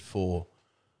remembered for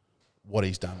what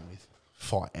he's done with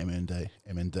Fight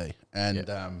MND.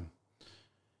 And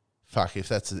fuck, if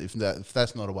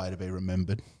that's not a way to be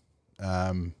remembered,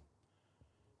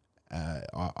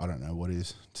 I don't know what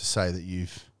is, to say that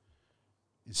you've,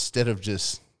 instead of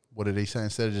just, what did he say?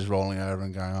 Instead of just rolling over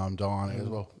and going, I'm dying, he goes,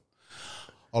 well,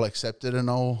 I'll accept it and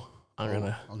I'm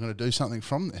gonna do something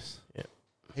from this. Yeah.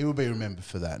 He will be remembered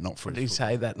for that, not for What did he his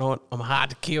say that night? I'm hard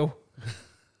to kill.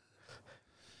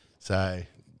 So,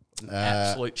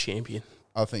 Absolute champion.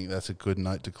 I think that's a good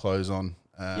note to close on.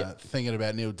 Thinking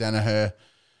about Neil Danaher,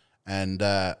 and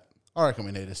I reckon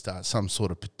we need to start some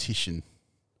sort of petition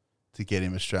to get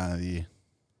him Australian of the Year.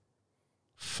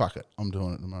 Fuck it, I'm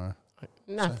doing it tomorrow.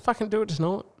 No, fucking do it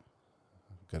tonight.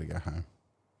 I've got to go home.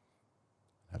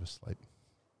 Have a sleep.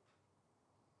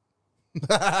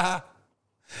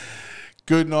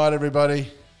 Good night,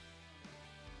 everybody.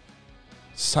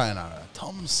 Sayonara,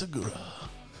 Tom Segura.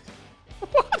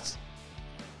 What?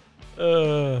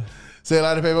 See you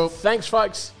later, people. Thanks,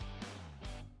 folks.